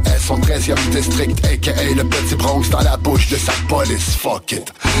d'LVS, son 13e district, a.k.a. le petit Bronx dans la bouche de sa police, fuck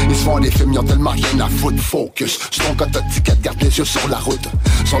it. Ils se font des films, ils ont tellement rien à foutre, focus. Sur ton code de ticket, garde les yeux sur la route.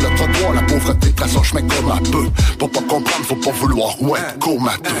 Sur le trottoir, la pauvreté trace son chemin comme un peu. Pour pas comprendre, faut pas vouloir, ouais,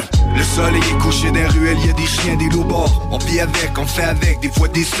 comateux. Le soleil est couché dans les ruelles, y'a des chiens, des loups-bords. On vit avec, on fait avec, des fois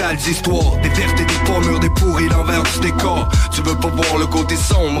des sales histoires. Des vertes et des pommures, des pourris, l'envers du décor. Tu veux pas voir le côté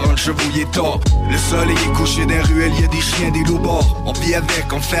sombre, le chevauillé tort. Le soleil est couché dans les ruelles, y'a des chiens, des loups-bords. On vit avec,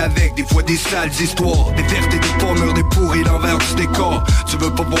 on fait avec, des fois des sales histoires. Des vertes et des pommures, des pourris, l'envers du décor. Tu veux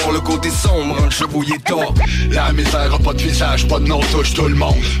pas voir le côté sombre, le chevauillé tort. La misère a pas de visage, pas de nom, touche tout le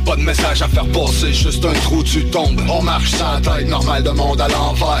monde. Pas de message à faire passer, juste un trou, tu tombes. On marche sans tête, normal de monde à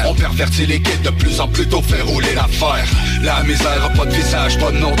l'envers. On pervertit les kids de plus en plus tôt, fait rouler l'affaire. La misère a pas de visage,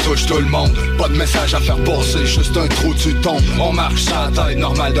 pas de nom, touche tout le monde. Pas de message à faire passer, juste un trou, tu tombes. On marche sans tête,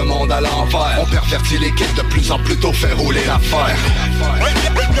 normal de monde à l'envers. On pervertit les kids de plus en plus tôt, fait rouler l'affaire.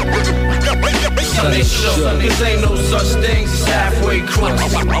 Sunday show, cause ain't no such things as halfway crooks.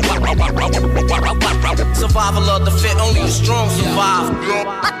 Survival of the fit, only the strong survive.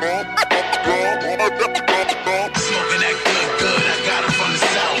 Smoking that good, I got it from the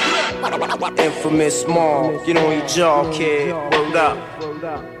south. Infamous small, get on your jaw, kid. Word up.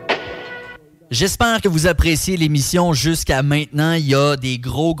 J'espère que vous appréciez l'émission jusqu'à maintenant. Il y a des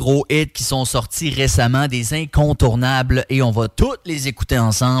gros hits qui sont sortis récemment, des incontournables, et on va toutes les écouter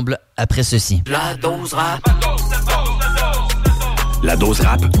ensemble après ceci. La dose rap. La dose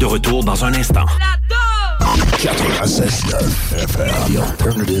rap, de retour dans un instant. 96.9 FM, The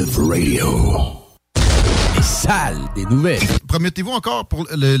Alternative Radio. Sale des nouvelles. Promettez-vous encore pour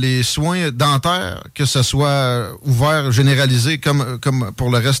les soins dentaires que ce soit ouvert, généralisé comme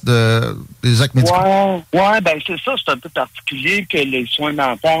pour le reste des actes médicaux? Ouais, ben c'est ça, c'est un peu particulier que les soins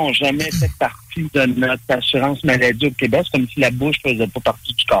dentaires n'ont jamais fait partie de notre assurance maladie au Québec. C'est comme si la bouche faisait pas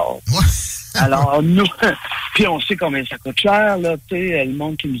partie du corps. Ouais. Alors, nous, puis on sait combien ça coûte cher, là, tu sais, le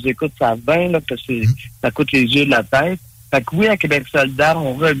monde qui nous écoute savent bien, là, que ça coûte les yeux de la tête. Fait que oui, à Québec solidaire,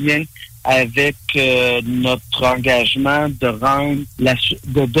 on revient avec notre engagement de rendre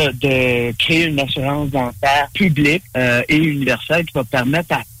de créer une assurance dentaire publique et universelle qui va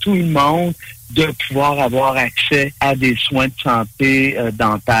permettre à tout le monde de pouvoir avoir accès à des soins de santé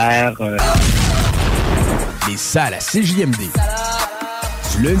dentaires. Les salles à CJMD.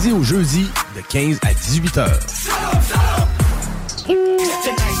 Du lundi au jeudi, de 15 à 18 heures.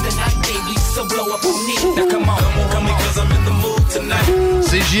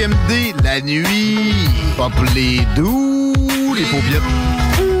 CJMD, la nuit. Pop les doux, les paupiètes.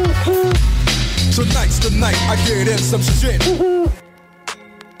 Tonight's the night, I get in some shit.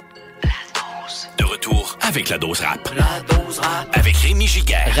 De retour avec la dose rap. La dose rap. Avec Rémi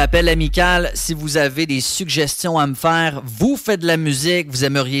Giguère. Rappel amical, si vous avez des suggestions à me faire, vous faites de la musique, vous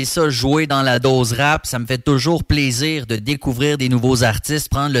aimeriez ça jouer dans la dose rap, ça me fait toujours plaisir de découvrir des nouveaux artistes,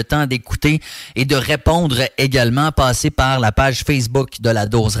 prendre le temps d'écouter et de répondre également, passer par la page Facebook de la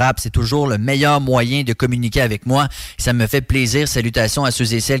dose rap. C'est toujours le meilleur moyen de communiquer avec moi. Ça me fait plaisir. Salutations à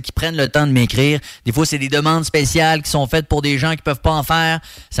ceux et celles qui prennent le temps de m'écrire. Des fois, c'est des demandes spéciales qui sont faites pour des gens qui peuvent pas en faire.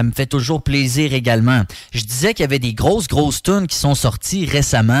 Ça me fait toujours plaisir également. Je disais qu'il y avait des grosses tunes qui sont sorties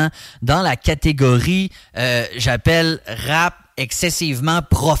récemment dans la catégorie, j'appelle rap excessivement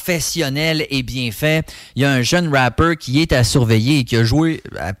professionnel et bien fait. Il y a un jeune rappeur qui est à surveiller et qui a joué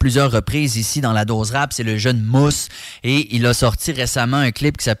à plusieurs reprises ici dans la dose rap, c'est le jeune Mousse, et il a sorti récemment un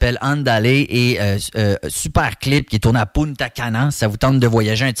clip qui s'appelle Andale et super clip qui est tourné à Punta Cana. Ça vous tente de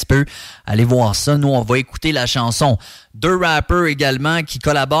voyager un petit peu, allez voir ça. Nous, on va écouter la chanson. Deux rappeurs également qui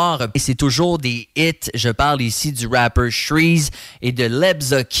collaborent et c'est toujours des hits. Je parle ici du rappeur Shreeze et de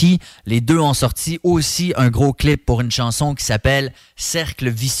Lebzoki. Les deux ont sorti aussi un gros clip pour une chanson qui s'appelle Cercle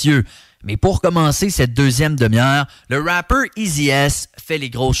vicieux. Mais pour commencer cette deuxième demi-heure, le rappeur Easy S fait les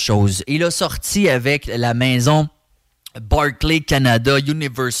grosses choses. Il a sorti avec la maison Barclay Canada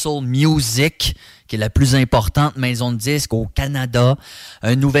Universal Music, qui est la plus importante maison de disques au Canada.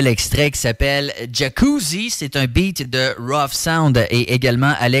 Un nouvel extrait qui s'appelle Jacuzzi. C'est un beat de Rough Sound et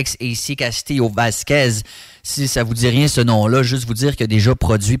également Alex AC Castillo Vasquez. Si ça vous dit rien ce nom-là, juste vous dire qu'il a déjà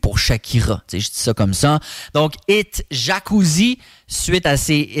produit pour Shakira. Tu sais, je dis ça comme ça. Donc, hit Jacuzzi, suite à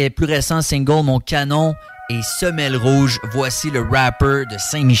ses plus récents singles Mon Canon et Semelle Rouge. Voici le rappeur de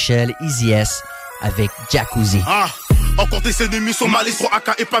Saint-Michel, Easy S, avec Jacuzzi. Encore des ennemis sont malice, 3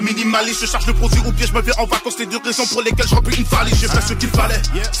 AK et pas minimaliste. Je charge le produit au pied, je me vais en vacances. Les 2 raisons pour lesquelles je remplis une valise. J'ai fait ce qu'il fallait,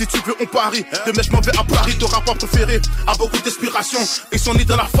 si tu veux on parie. Demain je m'en vais à Paris, ton rapport préféré a beaucoup d'inspiration et son nid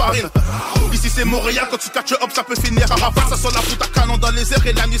dans la farine. Ici c'est Montréal, quand tu catches up ça peut finir à Rabat. Ça sort la fout à canon dans les airs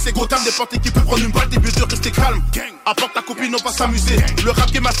et la nuit c'est Gotham. N'importe qui peut prendre une balle, t'es mieux de rester calme. Apporte ta copine, on va s'amuser. Le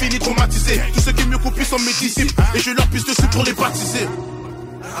rap game m'a fini traumatisé. Tous ceux qui me copient sont mes disciples et je leur pisse dessus pour les baptiser.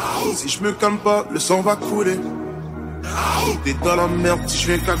 Si je me calme pas, le sang va couler. T'es dans la merde si je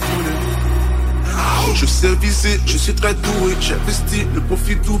viens cagouler. Je sais viser, je suis très doué. J'ai investi, le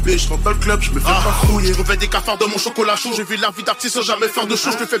profit doublé. Je rentre dans le club, je me fais pas fouiller. Je fais des cafards dans mon chocolat chaud. J'ai vu la vie d'artiste sans jamais faire de show.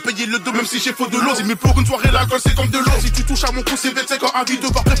 Je te fais payer le dos même si j'ai faux de l'eau. Mais pour une soirée l'alcool c'est comme de l'eau. Si tu touches à mon cou c'est 25 ans à vie.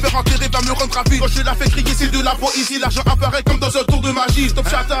 Devoir te faire enterrer va me rendre rapide. Quand je la fais crier c'est de la poésie. L'argent apparaît comme dans un tour de magie. Stop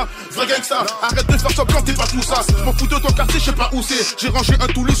chata, vrai gangsta. Arrête de faire semblant t'es pas tout ça. Je m'en fous de ton quartier, je sais pas où c'est. J'ai rangé un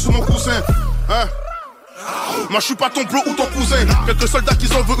toulis sous mon coussin. Moi je suis pas ton bro ou ton cousin. Quelques soldats qui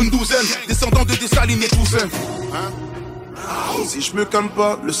en veulent une douzaine. Descendants de Dessalines et Toussaint. Si je me calme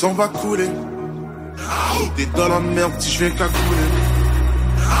pas, le sang va couler. T'es dans la merde si je viens cagouler.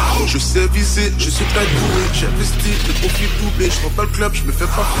 Je sais viser, je suis très doué. J'ai investi, le profit doublé. Je rentre dans le club, je me fais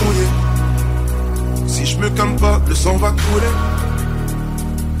pas fouiller. Si je me calme pas, le sang va couler.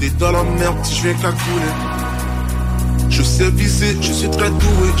 T'es dans la merde si je viens cagouler. Je sais viser, je suis très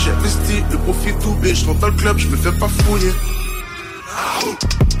doué. J'ai investi, le profit doublé. Je rentre dans le club, je me fais pas fouiller.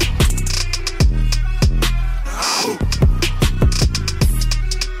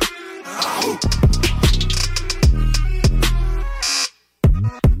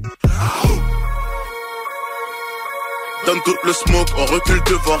 Donne tout le smoke, on recule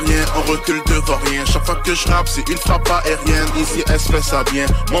devant rien, on recule devant rien. Chaque fois que je rappe, c'est une frappe aérienne. Ici, S fait ça bien.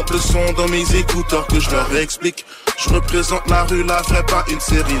 Monte le son dans mes écouteurs que je leur explique. Je représente la rue, la vraie, pas une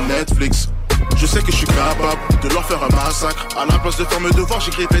série Netflix. Je sais que je suis capable de leur faire un massacre. À la place de faire mes devoirs,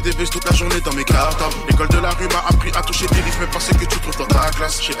 j'écrivais des vestes toute la journée dans mes cartables. L'école de la rue m'a appris à toucher des riffs, mais pas ce que tu trouves dans ta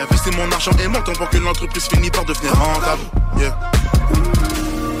classe. J'ai investi mon argent et mon temps pour que l'entreprise finisse par devenir rentable. Yeah.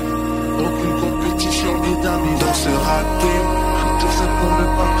 Aucune compétition ni d'amis dans ce rap game. Tout ça pour le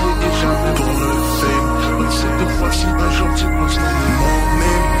papier et jamais pour le fame. On sait deux fois si la gentille pense non mais mon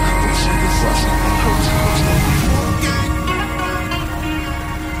même. On sait deux fois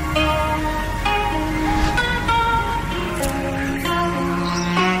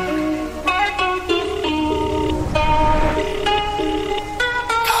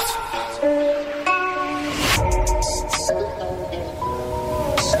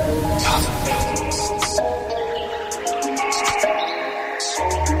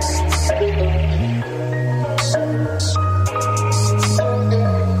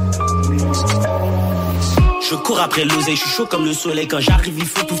cours après l'oseille, je suis chaud comme le soleil. Quand j'arrive, il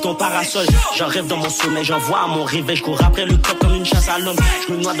faut tout ton parasol. J'en rêve dans mon sommeil, j'en vois à mon réveil. Je cours après le cop comme une chasse à l'homme.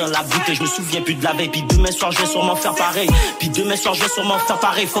 Je me noie dans la bouteille, je me souviens plus de la veille. Puis demain soir, je vais sûrement faire pareil.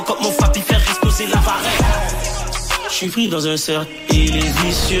 Faut comme mon frappe, il fait exploser l'appareil. Je suis pris dans un cercle et il est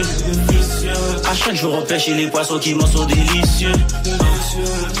vicieux. À chaque jour on pêche et les poissons qui m'en sont délicieux.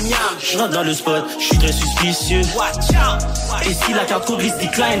 Je rentre dans le spot, je suis très suspicieux. Et si la carte glisse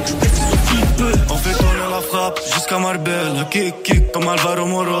decline, c'est ce qu'il peut. On fait tourner la frappe jusqu'à Marbella. Kick comme Alvaro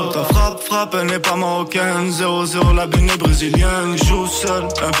Morata. Frappe, elle n'est pas marocaine. 0-0 la bune est brésilienne. Je joue seul,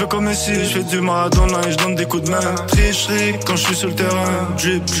 un peu comme Messi. Je fais du Maradona et je donne des coups de main. Tricherie quand je suis sur le terrain.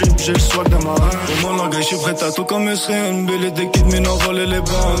 Drip, j'ai le swag d'un marin. Pour mon langage, je suis prêt à tout comme une belle des kids, mais non voler les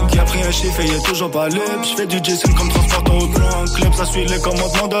banques. Qui a pris un chiffre et y est toujours pas libre. Je fais du Jason comme transporteur au grand club. Ça suit les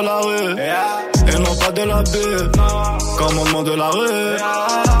commandements de la rue. Et non pas de la bête. Commandement de la rue.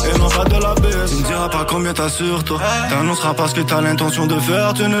 Et non pas de la bête. Tu me diras pas combien t'as sur toi. T'annonceras pas ce que t'as l'intention de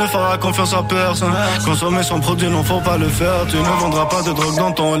faire. Tu ne feras confiance à personne. Consommer son produit, non faut pas le faire. Tu ne vendras pas de drogue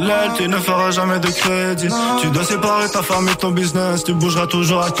dans ton lait. Tu ne feras jamais de crédit. Tu dois séparer ta femme et ton business. Tu bougeras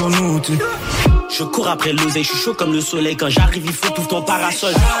toujours avec ton outil. Je cours après l'oseille, je suis chaud comme le soleil. Quand j'arrive, il faut tout ton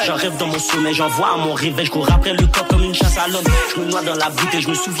parasol. J'en rêve dans mon sommeil, j'en vois à mon réveil. Je cours après le corps comme une chasse à l'homme. Je me noie dans la bouteille, je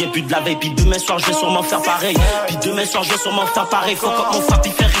me souviens plus de la veille. Puis demain soir, je vais sûrement faire pareil. Faut comme mon frappe,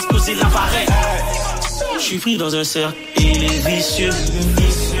 il fait exploser l'appareil. Je suis pris dans un cercle et il est vicieux.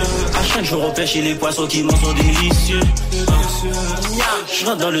 À chaque jour on pêche et les poissons qui m'en sont délicieux. Je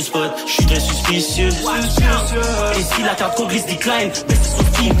rentre dans le spot, je suis très suspicieux. Et si la carte glisse decline, mais c'est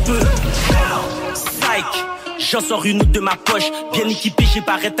sauf qu'il peut. Psych. J'en sors une autre de ma poche. Bien équipé, j'ai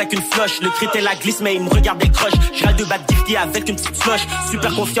pas arrêté avec une floche. Le crétin la glisse, mais il me regarde des croches. Je râle de bad gifty avec une petite floche.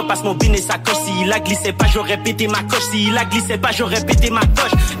 Super confiant, passe mon bin et sa coche. S'il a glissé pas, j'aurais pété ma coche. S'il a glissé pas, j'aurais pété ma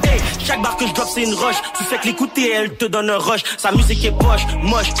coche. Hey, chaque barre que je drop, c'est une roche. Tu fais que l'écouter, elle te donne un rush. Sa musique est poche,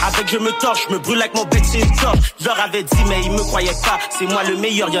 moche. Avec je me torche, je me brûle avec mon bec, c'est une torche. Je leur avais dit, mais ils me croyaient pas. C'est moi le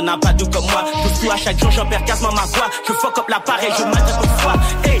meilleur, y'en a pas deux comme moi. Je tout à chaque jour, j'en perds quasiment ma voix. Je fuck up l'appareil, je m'attends une fois.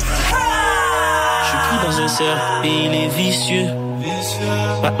 Hey. Je suis pris dans un cercle et il est vicieux.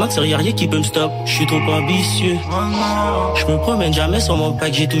 Pas de mentir, y'a rien qui peut me stop, je suis trop ambitieux. Je me promène jamais sur mon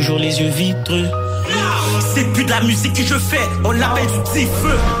pack, j'ai toujours les yeux vitreux. C'est plus de la musique que je fais, on l'appelle du petit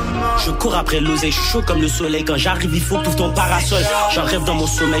feu. Je cours après l'oseille, je suis chaud comme le soleil. Quand j'arrive, il faut tout ton parasol. J'en rêve dans mon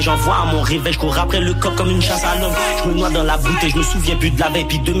sommeil, j'en vois à mon réveil. Je cours après le cop comme une chasse à l'homme. Je me noie dans la bouteille, je me souviens plus de la veille.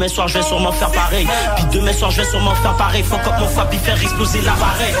 Puis demain soir, je vais sûrement faire pareil. Faut comme mon frappe, il faire exploser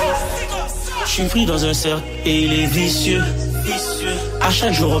l'appareil. Je suis pris dans un cercle et il est vicieux. À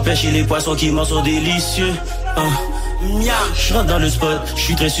chaque jour on pêche et les poissons qui m'en sont délicieux. Je rentre dans le spot, je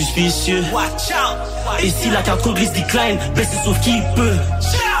suis très suspicieux. Et si la carte glisse decline, ben c'est sauf qu'il peut.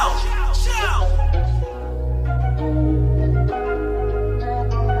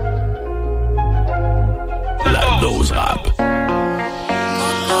 La dose rap.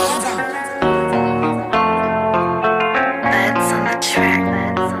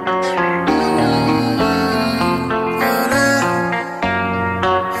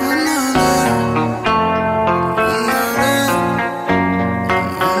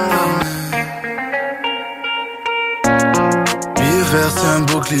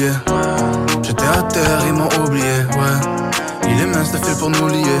 J'étais à terre, ils m'ont oublié, ouais. Il est mince, le fil pour nous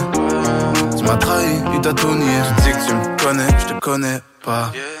lier. Tu m'as trahi, il t'a tout nié. Tu dis que tu me connais, je te connais pas.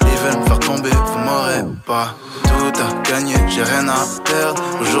 Ils veulent me faire tomber, vous m'aurez pas. Tout a gagné, j'ai rien à perdre.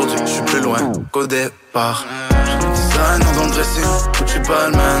 Aujourd'hui, je suis plus loin qu'au départ. J'ai du design dans le dressing, où tu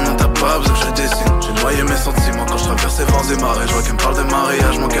balmaines, non t'as pas besoin que je dessine. J'ai noyé mes sentiments quand je traverse les vents et marées. Je vois qu'elle me parle de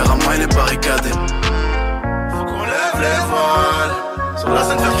mariage, mon cœur à moi il est barricadé. Faut qu'on lève les voiles. Sur la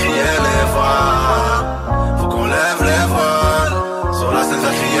scène faire crier les voiles. Faut qu'on lève les voiles. Sur la scène faire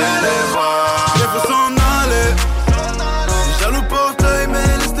crier les voiles. Il faut s'en aller. Les jaloux porteuil mais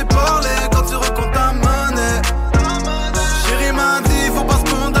laisse-les parler. Quand tu recomptes ta monnaie. Chérie m'a dit faut pas se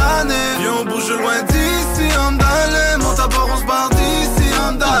condamner. Viens on bouge loin d'ici on d'aller. Monte à bord on se barre d'ici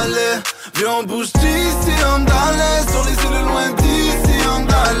on d'aller. Viens on bouge d'ici on d'aller. Sur les îles loin d'ici on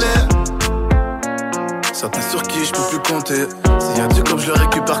d'aller. Certains sur qui je peux plus compter. S'il y a du cop, je le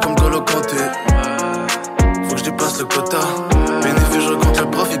récupère comme Golo Kanté. Faut que je dépasse le quota. Bénéfice, je recompte le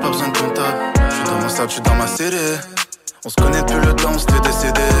profit, pas besoin de comptable. Je suis dans mon sac, je suis dans ma série. On se connaît depuis le temps, on s'était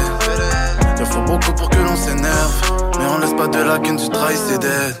décédé. Il faut beaucoup pour que l'on s'énerve. Mais on laisse pas de la gun, tu trahis, c'est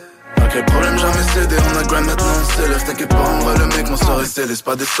dead. Malgré problème, jamais cédé. On a grind, maintenant on s'élève. T'inquiète pas, en vrai, le mec, mon sort est scellé. C'est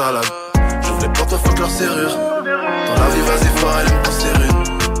pas des salades. J'ouvre les portes, fuck leur serrure. Dans la vie, vas-y, fort, elle aime ton serrure.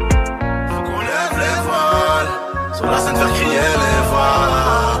 Sur la scène faire crier les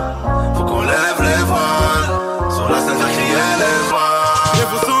voiles. Faut qu'on lève les voiles.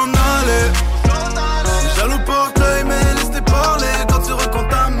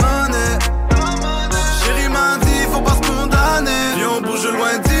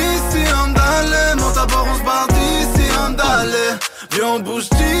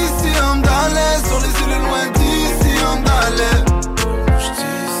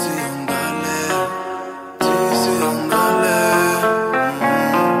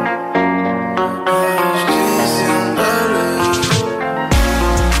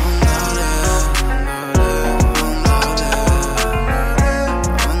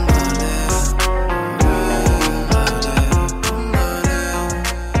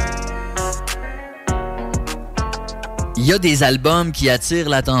 y a des albums qui attirent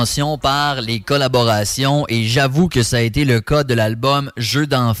l'attention par les collaborations et j'avoue que ça a été le cas de l'album Jeux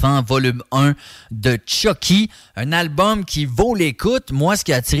d'enfants volume 1 de Chucky. Un album qui vaut l'écoute. Moi, ce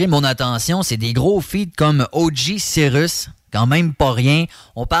qui a attiré mon attention, c'est des gros feats comme O.G. Cyrus, quand même pas rien.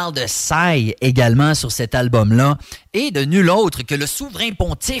 On parle de Psy également sur cet album-là et de nul autre que le souverain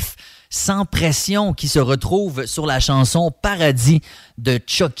pontife Sans Pression qui se retrouve sur la chanson Paradis de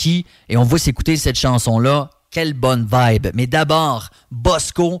Chucky. Et on va s'écouter cette chanson-là. Quelle bonne vibe. Mais d'abord,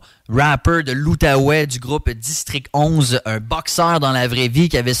 Bosco, rappeur de l'Outaouais du groupe District 11, un boxeur dans la vraie vie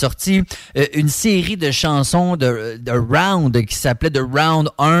qui avait sorti une série de chansons de round qui s'appelait de Round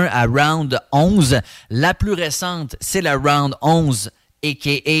 1 à Round 11. La plus récente, c'est la Round 11,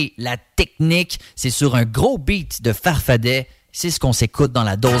 a.k.a. La Technique. C'est sur un gros beat de Farfadet. C'est ce qu'on s'écoute dans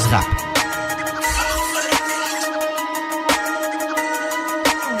la dose rap.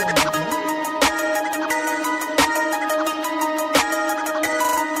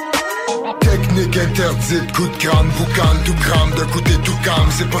 Interdite, coup de crâne, boucan, tout crame, de côté tout calme.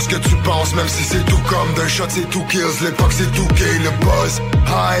 C'est pas ce que tu penses, même si c'est tout comme d'un shot, c'est tout kills, l'époque c'est tout gay, le buzz.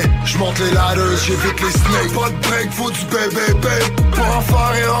 High, j'monte les ladders, j'évite les snakes. Pas de break, faut du bébé, pour en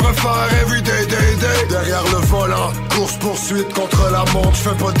faire et en refaire everyday, day. Derrière le volant, course poursuite contre la montre,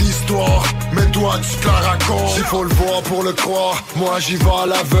 j'fais pas d'histoire, mais toi tu te la racontes. Il faut le voir pour le croire, moi j'y vais à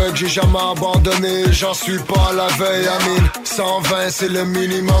l'aveugle, j'ai jamais abandonné, j'en suis pas à la veille, Amine. 120 c'est le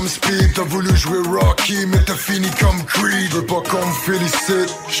minimum speed, t'as voulu jouer Rocky, mais t'as fini comme Creed. Veux pas qu'on me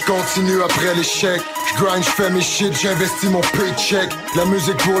félicite, j'continue après l'échec. J'grind, j'fais mes shit, j'investis mon paycheck. La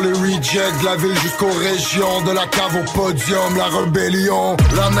musique pour les rejects, de la ville jusqu'aux régions, de la cave au podium, la rébellion.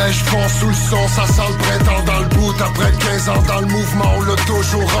 La neige fond sous le son, ça sent le printemps dans le bout. Après 15 ans dans le mouvement, on l'a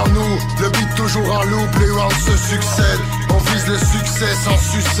toujours en nous. Le beat toujours en loop, les rounds se succèdent. On vise le succès sans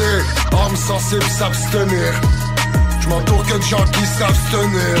sucer, âme sensible s'abstenir. J'm'entoure que de gens qui savent se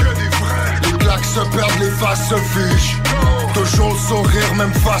tenir. Les claques se perdent, les faces se fichent. Toujours le sourire,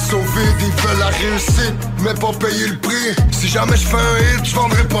 même face au vide. Ils veulent la réussite, mais pas payer le prix. Si jamais je fais un hit,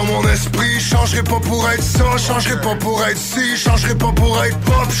 j'vendrai pas mon esprit. Changerai pas pour être ça, changerai pas pour être ci. Changerai pas pour être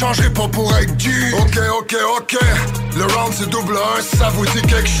pop, changerai pas pour être G. Ok, le round c'est double 1, si ça vous dit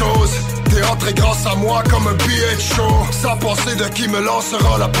quelque chose. T'es entré grâce à moi comme un billet de show. Sans penser de qui me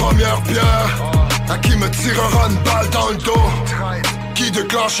lancera la première pierre, à qui me tirera une balle dans le dos, qui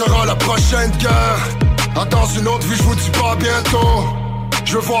déclenchera la prochaine guerre. Dans une autre vie, je vous dis pas bientôt.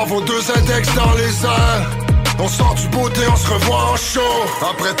 Je veux voir vos deux index dans les airs. On sort du beauté, on se revoit en show.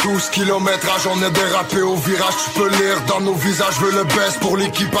 Après 12 kilométrages, on est dérapé au virage. Tu peux lire dans nos visages, je veux le best pour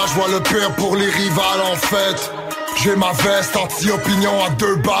l'équipage, vois le pire pour les rivales en fait. J'ai ma veste anti-opinion à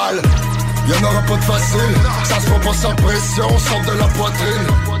 2 balles. Y'en aura pas de facile, ça se fera pas sans pression, sort de la poitrine.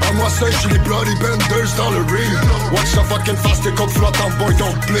 À moi seul, j'suis les bloody benders dans le ring. Watch the fucking fast, t'es comme flottant, boy,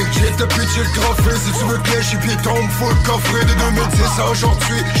 don't blink. J'ai été pitché le trophée, si tu veux que les chipiers tombent, full coffret de 2010 à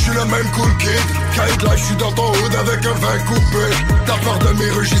aujourd'hui. J'suis le même cool kid, Kite Life, j'suis dans ton hood avec un vin coupé. T'as peur de mes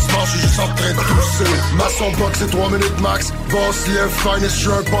rugissements, j'suis juste en train de tousser. Maçon box, c'est 3 minutes max. Boss, live, finest,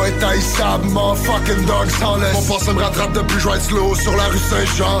 j'suis un point taillissable. Motherfucking dog sans laisse. Mon passé me rattrape depuis j'vais slow sur la rue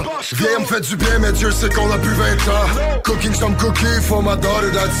Saint-Jean. Viens, me fait du bien, mais Dieu sait qu'on a plus 20 ans. Cooking some cookie for my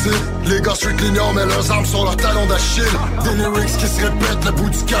daughter, that's it. Les gars street l'ignore, mais leurs armes sont leurs talons d'Achille. Des lyrics qui se répètent, le bout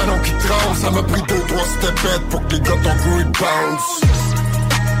du canon qui tremble. Ça m'a pris 2-3 stepettes pour que les gars ton crew ils bounce.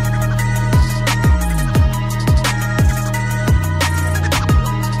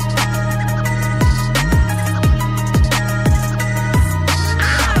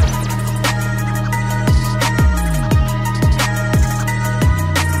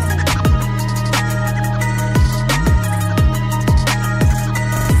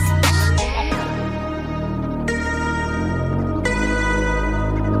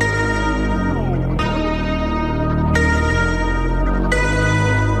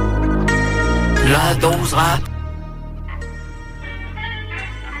 La dose rap.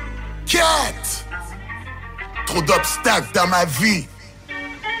 Quête! Trop d'obstacles dans ma vie.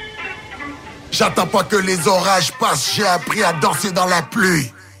 J'attends pas que les orages passent, j'ai appris à danser dans la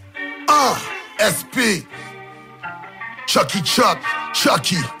pluie. SP. Chucky.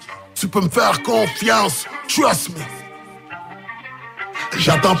 Tu peux me faire confiance, trust me.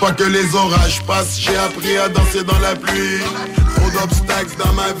 J'attends pas que les orages passent, j'ai appris à danser dans la pluie. Trop d'obstacles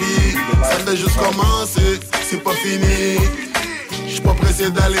dans ma vie, ça fait juste commencer, c'est pas fini. J'suis pas pressé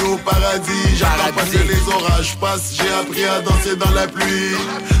d'aller au paradis. J'attends pas que les orages passent, j'ai appris à danser dans la pluie.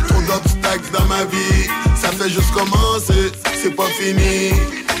 Trop d'obstacles dans ma vie, ça fait juste commencer, c'est pas fini.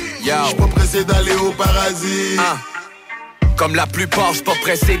 J'suis pas pressé d'aller au paradis. Comme la plupart, j'suis pas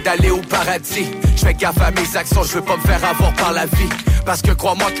pressé d'aller au paradis. J'fais gaffe à mes actions, j'veux pas me faire avoir par la vie. Parce que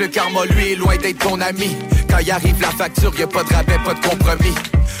crois-moi que le karma, lui, est loin d'être ton ami. Quand y arrive la facture, y'a pas de rabais, pas de compromis.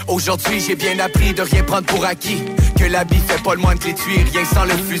 Aujourd'hui, j'ai bien appris de rien prendre pour acquis. Que l'habit fait pas le moins que les tuer, rien sans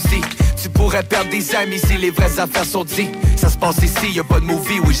le fusil. Tu pourrais perdre des amis si les vraies affaires sont dites. Ça se passe ici, y'a pas de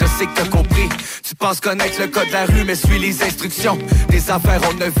movie, oui je sais que t'as compris. Tu penses connaître le code de la rue, mais suis les instructions. Des affaires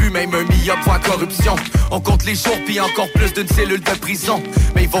on a vu, même 1 million pour la corruption. On compte les jours, puis encore plus d'une cellule de prison.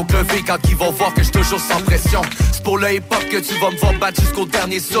 Mais ils vont crever quand ils vont voir que j'suis toujours sans pression. C'est pour le hip-hop que tu vas me voir battre jusqu'au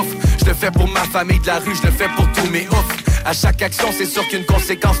dernier souffle. Je le fais pour ma famille de la rue, je le fais pour tous mes oufs. À chaque action, c'est sûr qu'une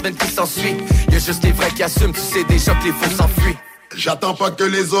conséquence même qui s'ensuit. Y'a juste les vrais qui assument, tu sais déjà que les faux s'enfuient. J'attends pas que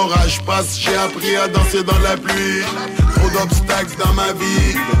les orages passent, j'ai appris à danser dans la pluie. Trop d'obstacles dans ma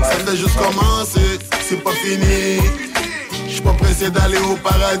vie, ça fait juste commencer, c'est pas fini. J'suis pas pressé d'aller au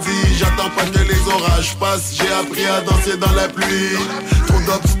paradis, j'attends pas que les orages passent, j'ai appris à danser dans la pluie. Trop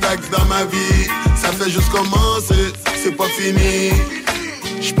d'obstacles dans ma vie, ça fait juste commencer, c'est pas fini.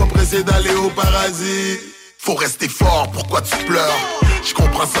 J'suis pas pressé d'aller au paradis. Faut rester fort, pourquoi tu pleures? Je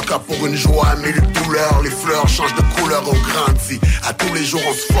comprends ça quand pour une joie, mille douleurs. Les fleurs changent de couleur, on grandit. À tous les jours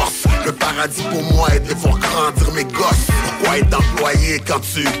on se force. Le paradis pour moi est de voir grandir mes gosses. Pourquoi être employé quand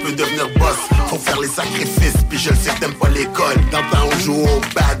tu peux devenir boss? Faut faire les sacrifices, puis je le sais que t'aimes pas l'école. Dans le temps on jouait au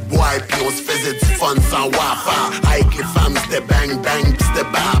bad boy, puis on se faisait du fun sans wafa. Avec les femmes c'était bang bang, puis c'était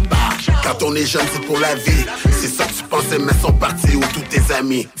baba. Quand on est jeune c'est pour la vie. C'est ça que tu pensais mais sont partis où tous tes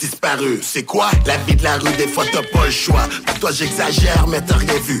amis disparus. C'est quoi? La vie de la rue, des fois t'as pas le choix. Pour toi j'exagère mais t'as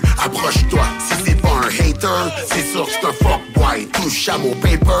rien vu. Approche-toi, si c'est pas un hater, c'est sûr que c'est un fuckboy. Touche à mon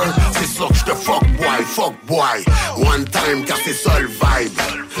paper, c'est sûr que j'te fuckboy. One time car c'est ça le vibe.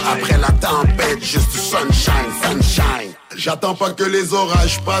 Après la tempête, juste du sunshine. J'attends pas que les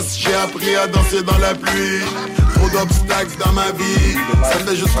orages passent, j'ai appris à danser dans la pluie. Trop d'obstacles dans ma vie, ça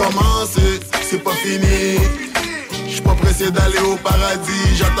fait juste commencer, c'est pas fini. J'suis pas pressé d'aller au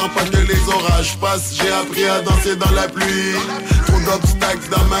paradis, j'attends pas que les orages passent, j'ai appris à danser dans la pluie. Trop d'obstacles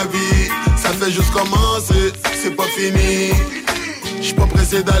dans ma vie, ça fait juste commencer, c'est pas fini. J'suis pas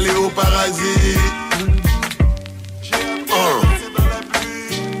pressé d'aller au paradis.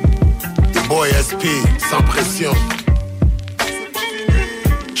 The boy SP, sans pression.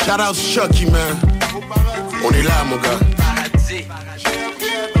 Shout out Chucky man. On est là mon gars.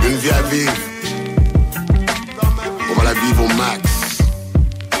 Une vie à vivre. On va la vivre au max.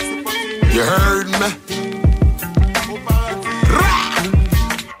 You heard me?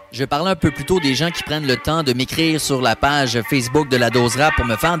 Je parlais un peu plus tôt des gens qui prennent le temps de m'écrire sur la page Facebook de la Dose Rap pour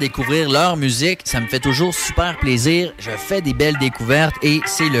me faire découvrir leur musique. Ça me fait toujours super plaisir. Je fais des belles découvertes et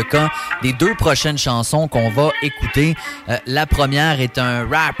c'est le cas des 2 prochaines chansons qu'on va écouter. La première est un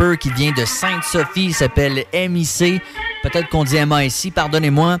rapper qui vient de Sainte-Sophie, il s'appelle MIC. Peut-être qu'on dit MIC,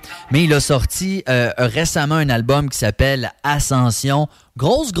 pardonnez-moi, mais il a sorti récemment un album qui s'appelle Ascension.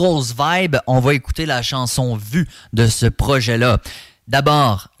 Grosse vibe. On va écouter la chanson Vue de ce projet-là.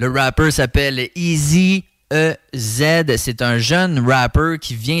 D'abord, le rappeur s'appelle Easy EZ. C'est un jeune rappeur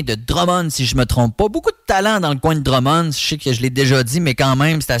qui vient de Drummond, si je me trompe pas. Beaucoup de talent dans le coin de Drummond. Je sais que je l'ai déjà dit, mais quand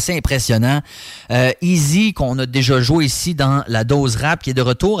même, c'est assez impressionnant. Easy, qu'on a déjà joué ici dans la Dose Rap, qui est de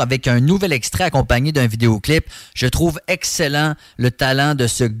retour avec un nouvel extrait accompagné d'un vidéoclip. Je trouve excellent le talent de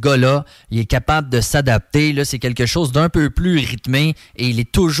ce gars-là. Il est capable de s'adapter. Là, c'est quelque chose d'un peu plus rythmé et il est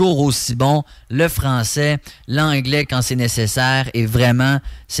toujours aussi bon. Le français, l'anglais quand c'est nécessaire et vraiment,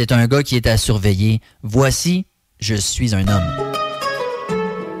 c'est un gars qui est à surveiller. Voici « Je suis un homme ».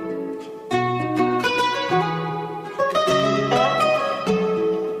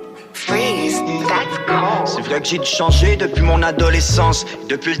 C'est vrai que j'ai dû changer depuis mon adolescence.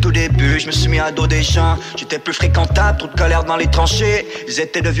 Depuis le tout début, je me suis mis à dos des gens. J'étais plus fréquentable, trop de colère dans les tranchées. Ils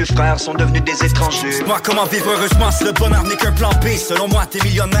étaient de vieux frères, sont devenus des étrangers. Dis-moi comment vivre heureusement si le bonheur n'est qu'un plan B. Selon moi, t'es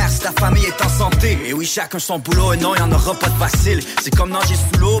millionnaire si ta famille est en santé. Et oui, chacun son boulot, et non, y'en aura pas de facile. C'est comme nager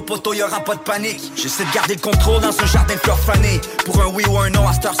sous l'eau, poteau, y'aura pas de panique. J'essaie de garder le contrôle dans ce jardin de fleurs fanées. Pour un oui ou un non,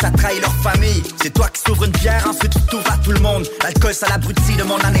 à cette heure, ça trahit leur famille. C'est toi qui s'ouvre une bière, ensuite tu t'ouvres à tout le monde. L'alcool, ça l'abrutit de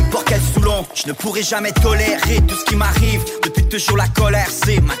mon à n'importe quel Soulon. Je ne pourrai jamais tolérer tout ce qui m'arrive. Depuis toujours la colère,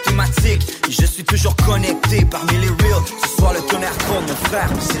 c'est mathématique. Et je suis toujours connecté parmi les reals. Ce soir le tonnerre tourne, mon frère,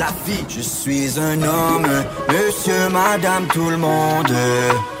 c'est la vie. Je suis un homme, monsieur, madame, tout le monde.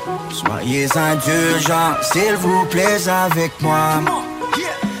 Soyez indulgents, s'il vous plaît, avec moi.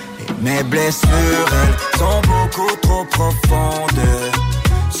 Et mes blessures, elles sont beaucoup trop profondes.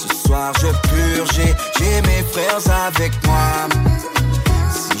 Ce soir je purge, j'ai mes frères avec moi.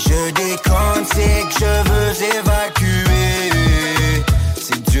 Si je déconne, c'est que je veux évacuer.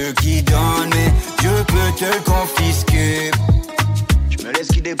 C'est Dieu qui donne, mais Dieu peut te confisquer.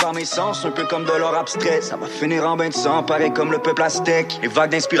 par mes sens, un peu comme de l'or abstrait. Ça va finir en bain de sang, pareil comme le peuple aztèque. Les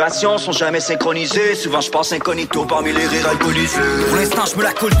vagues d'inspiration sont jamais synchronisées. Souvent je passe incognito parmi les rires alcoolisés. Pour l'instant je me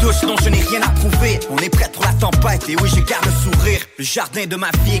la coule douce, non je n'ai rien à prouver. On est prêt pour la tempête et oui je garde le sourire. Le jardin de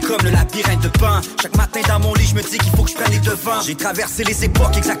ma vie est comme le labyrinthe de pain. Chaque matin dans mon lit je me dis qu'il faut que je prenne les devants. J'ai traversé les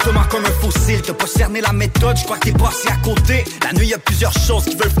époques exactement comme un fossile. T'as pas cerné la méthode, je crois que t'es passé à côté. La nuit y a plusieurs choses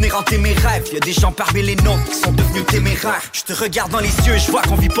qui veulent venir hanter mes rêves. Y'a des gens parmi les nôtres qui sont devenus téméraires. Je te regarde dans les yeux et je vois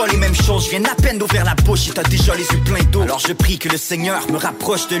qu'on vit pas les mêmes choses. Je viens à peine d'ouvrir la bouche et t'as déjà les yeux pleins d'eau. Alors je prie que le Seigneur me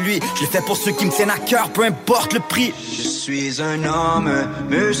rapproche de lui. Je le fais pour ceux qui me tiennent à cœur, peu importe le prix. Je suis un homme,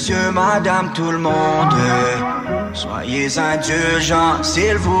 monsieur, madame, tout le monde. Soyez indulgents,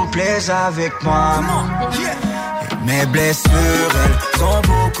 s'il vous plaît, avec moi. Mes blessures, elles sont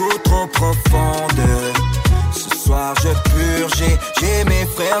beaucoup trop profondes. Ce soir je purge, j'ai mes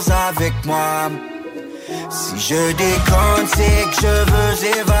frères avec moi. Si je déconne, c'est que je veux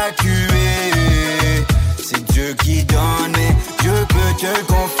évacuer. C'est Dieu qui donne, mais Dieu peut te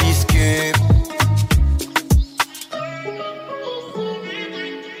confisquer.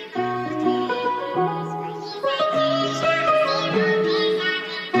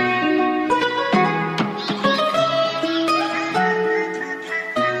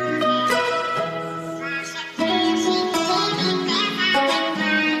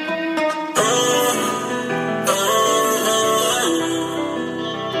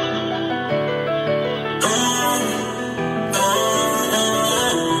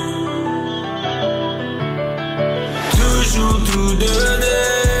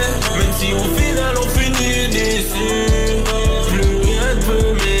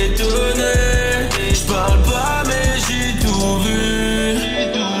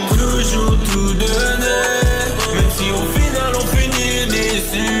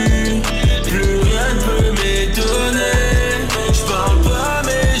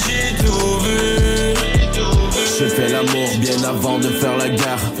 Avant de faire la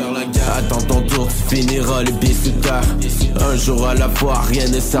guerre, attends ton tour, tu finiras les pieds sous terre. Un jour à la fois, rien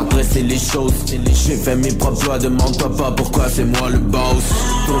ne sert dresser les choses. J'ai fait mes propres lois, demande-toi pas pourquoi c'est moi le boss.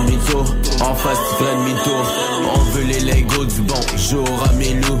 Ton mytho, en face tu ferais demi-tour. On veut les Legos du bon jour à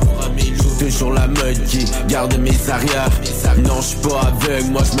mes loups. Toujours la meute qui garde mes arrières. Non je suis pas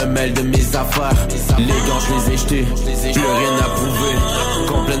aveugle, moi je me mêle de mes affaires. Les gants je les ai jetés, plus rien à prouver.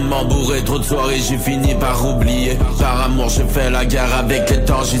 Complètement bourré, trop de soirées, j'ai fini par oublier. Par amour je fais la guerre, avec le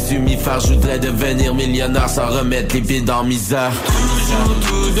temps j'ai su m'y faire. Je voudrais devenir millionnaire sans remettre les pieds dans misère. Toujours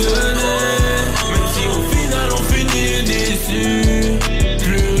tout donner, même si au final on finit déçu.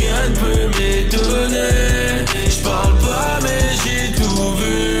 Plus rien ne peut m'étonner. Je parle pas mais j'ai tout vu.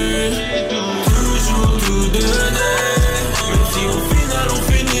 Toujours tout donner, même si au final on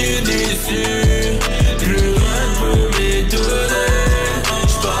finit déçu. Plus rien ne peut m'étonner.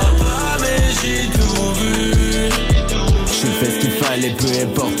 Je parle pas mais j'ai tout vu. Je fais ce qu'il fallait, peu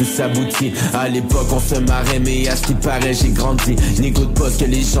importe où ça aboutit. À l'époque on se marrait, mais à ce qui paraît j'ai grandi. N'écoute pas ce que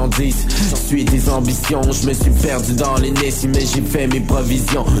les gens disent, suis tes ambitions. Je me suis perdu dans les nécis, mais j'ai fait mes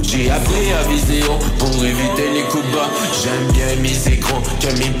provisions. J'ai appris à viser haut pour éviter les coups bas. J'aime bien miser gros, que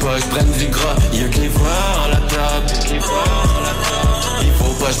mes poches prennent du gras. Y'a que les voir à la table, il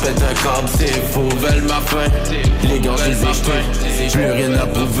faut pas que je pète un câble, c'est faux, veulent ma fin. Les gants je les ai jetés, plus rien à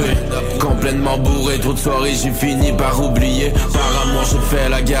prouver. Complètement bourré, trop de soirées, j'ai fini par oublier. Par amour je fais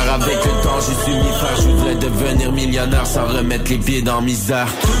la guerre, avec le temps j'ai su m'y faire. Je voudrais devenir millionnaire sans remettre les pieds dans misère.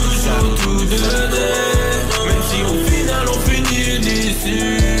 Toujours tout donner, même si au final on finit déçu.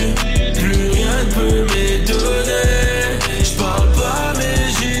 Plus rien ne peut m'étonner. Je parle pas mais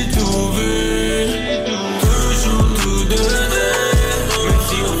j'ai tout vu. Toujours tout donner, même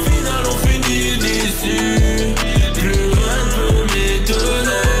si au final on finit déçu. Plus rien ne peut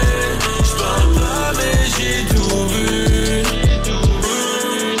m'étonner. Je parle pas mais j'ai tout vu.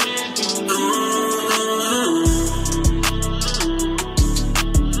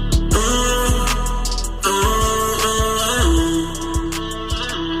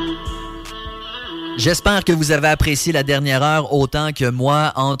 J'espère que vous avez apprécié la dernière heure autant que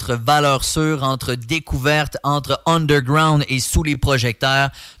moi, entre valeurs sûres, entre découvertes, entre underground et sous les projecteurs.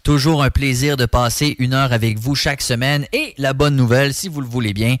 Toujours un plaisir de passer une heure avec vous chaque semaine. Et la bonne nouvelle, si vous le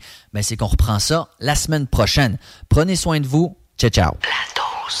voulez bien, ben c'est qu'on reprend ça la semaine prochaine. Prenez soin de vous. Ciao, ciao.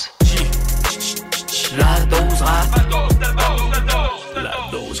 La dose rap. La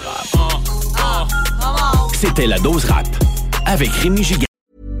dose rap. C'était la dose rap avec Rémi Giga.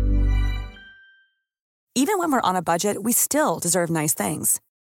 Even when we're on a budget, we still deserve nice things.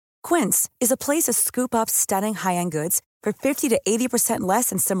 Quince is a place to scoop up stunning high-end goods for 50 to 80% less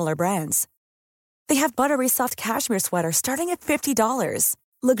than similar brands. They have buttery soft cashmere sweaters starting at $50,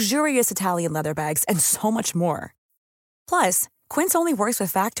 luxurious Italian leather bags, and so much more. Plus, Quince only works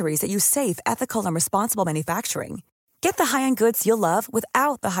with factories that use safe, ethical, and responsible manufacturing. Get the high-end goods you'll love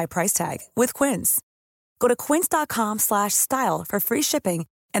without the high price tag with Quince. Go to quince.com/style for free shipping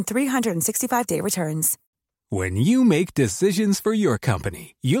and 365-day returns. When you make decisions for your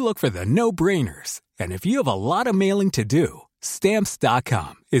company, you look for the no-brainers. And if you have a lot of mailing to do,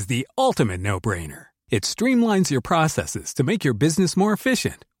 Stamps.com is the ultimate no-brainer. It streamlines your processes to make your business more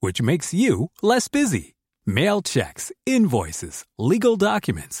efficient, which makes you less busy. Mail checks, invoices, legal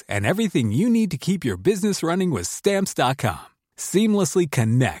documents, and everything you need to keep your business running with Stamps.com. Seamlessly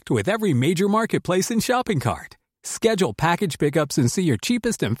connect with every major marketplace and shopping cart. Schedule package pickups and see your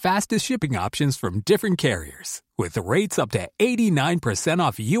cheapest and fastest shipping options from different carriers, with rates up to 89%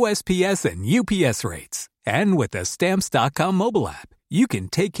 off USPS and UPS rates. And with the Stamps.com mobile app, you can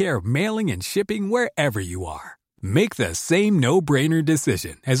take care of mailing and shipping wherever you are. Make the same no-brainer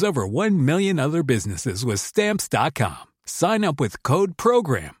decision as over 1 million other businesses with Stamps.com. Sign up with code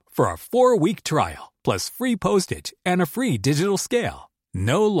PROGRAM for a 4-week trial, plus free postage and a free digital scale.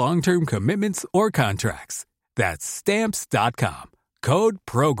 No long-term commitments or contracts. That's Stamps.com. Code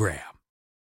PROGRAM.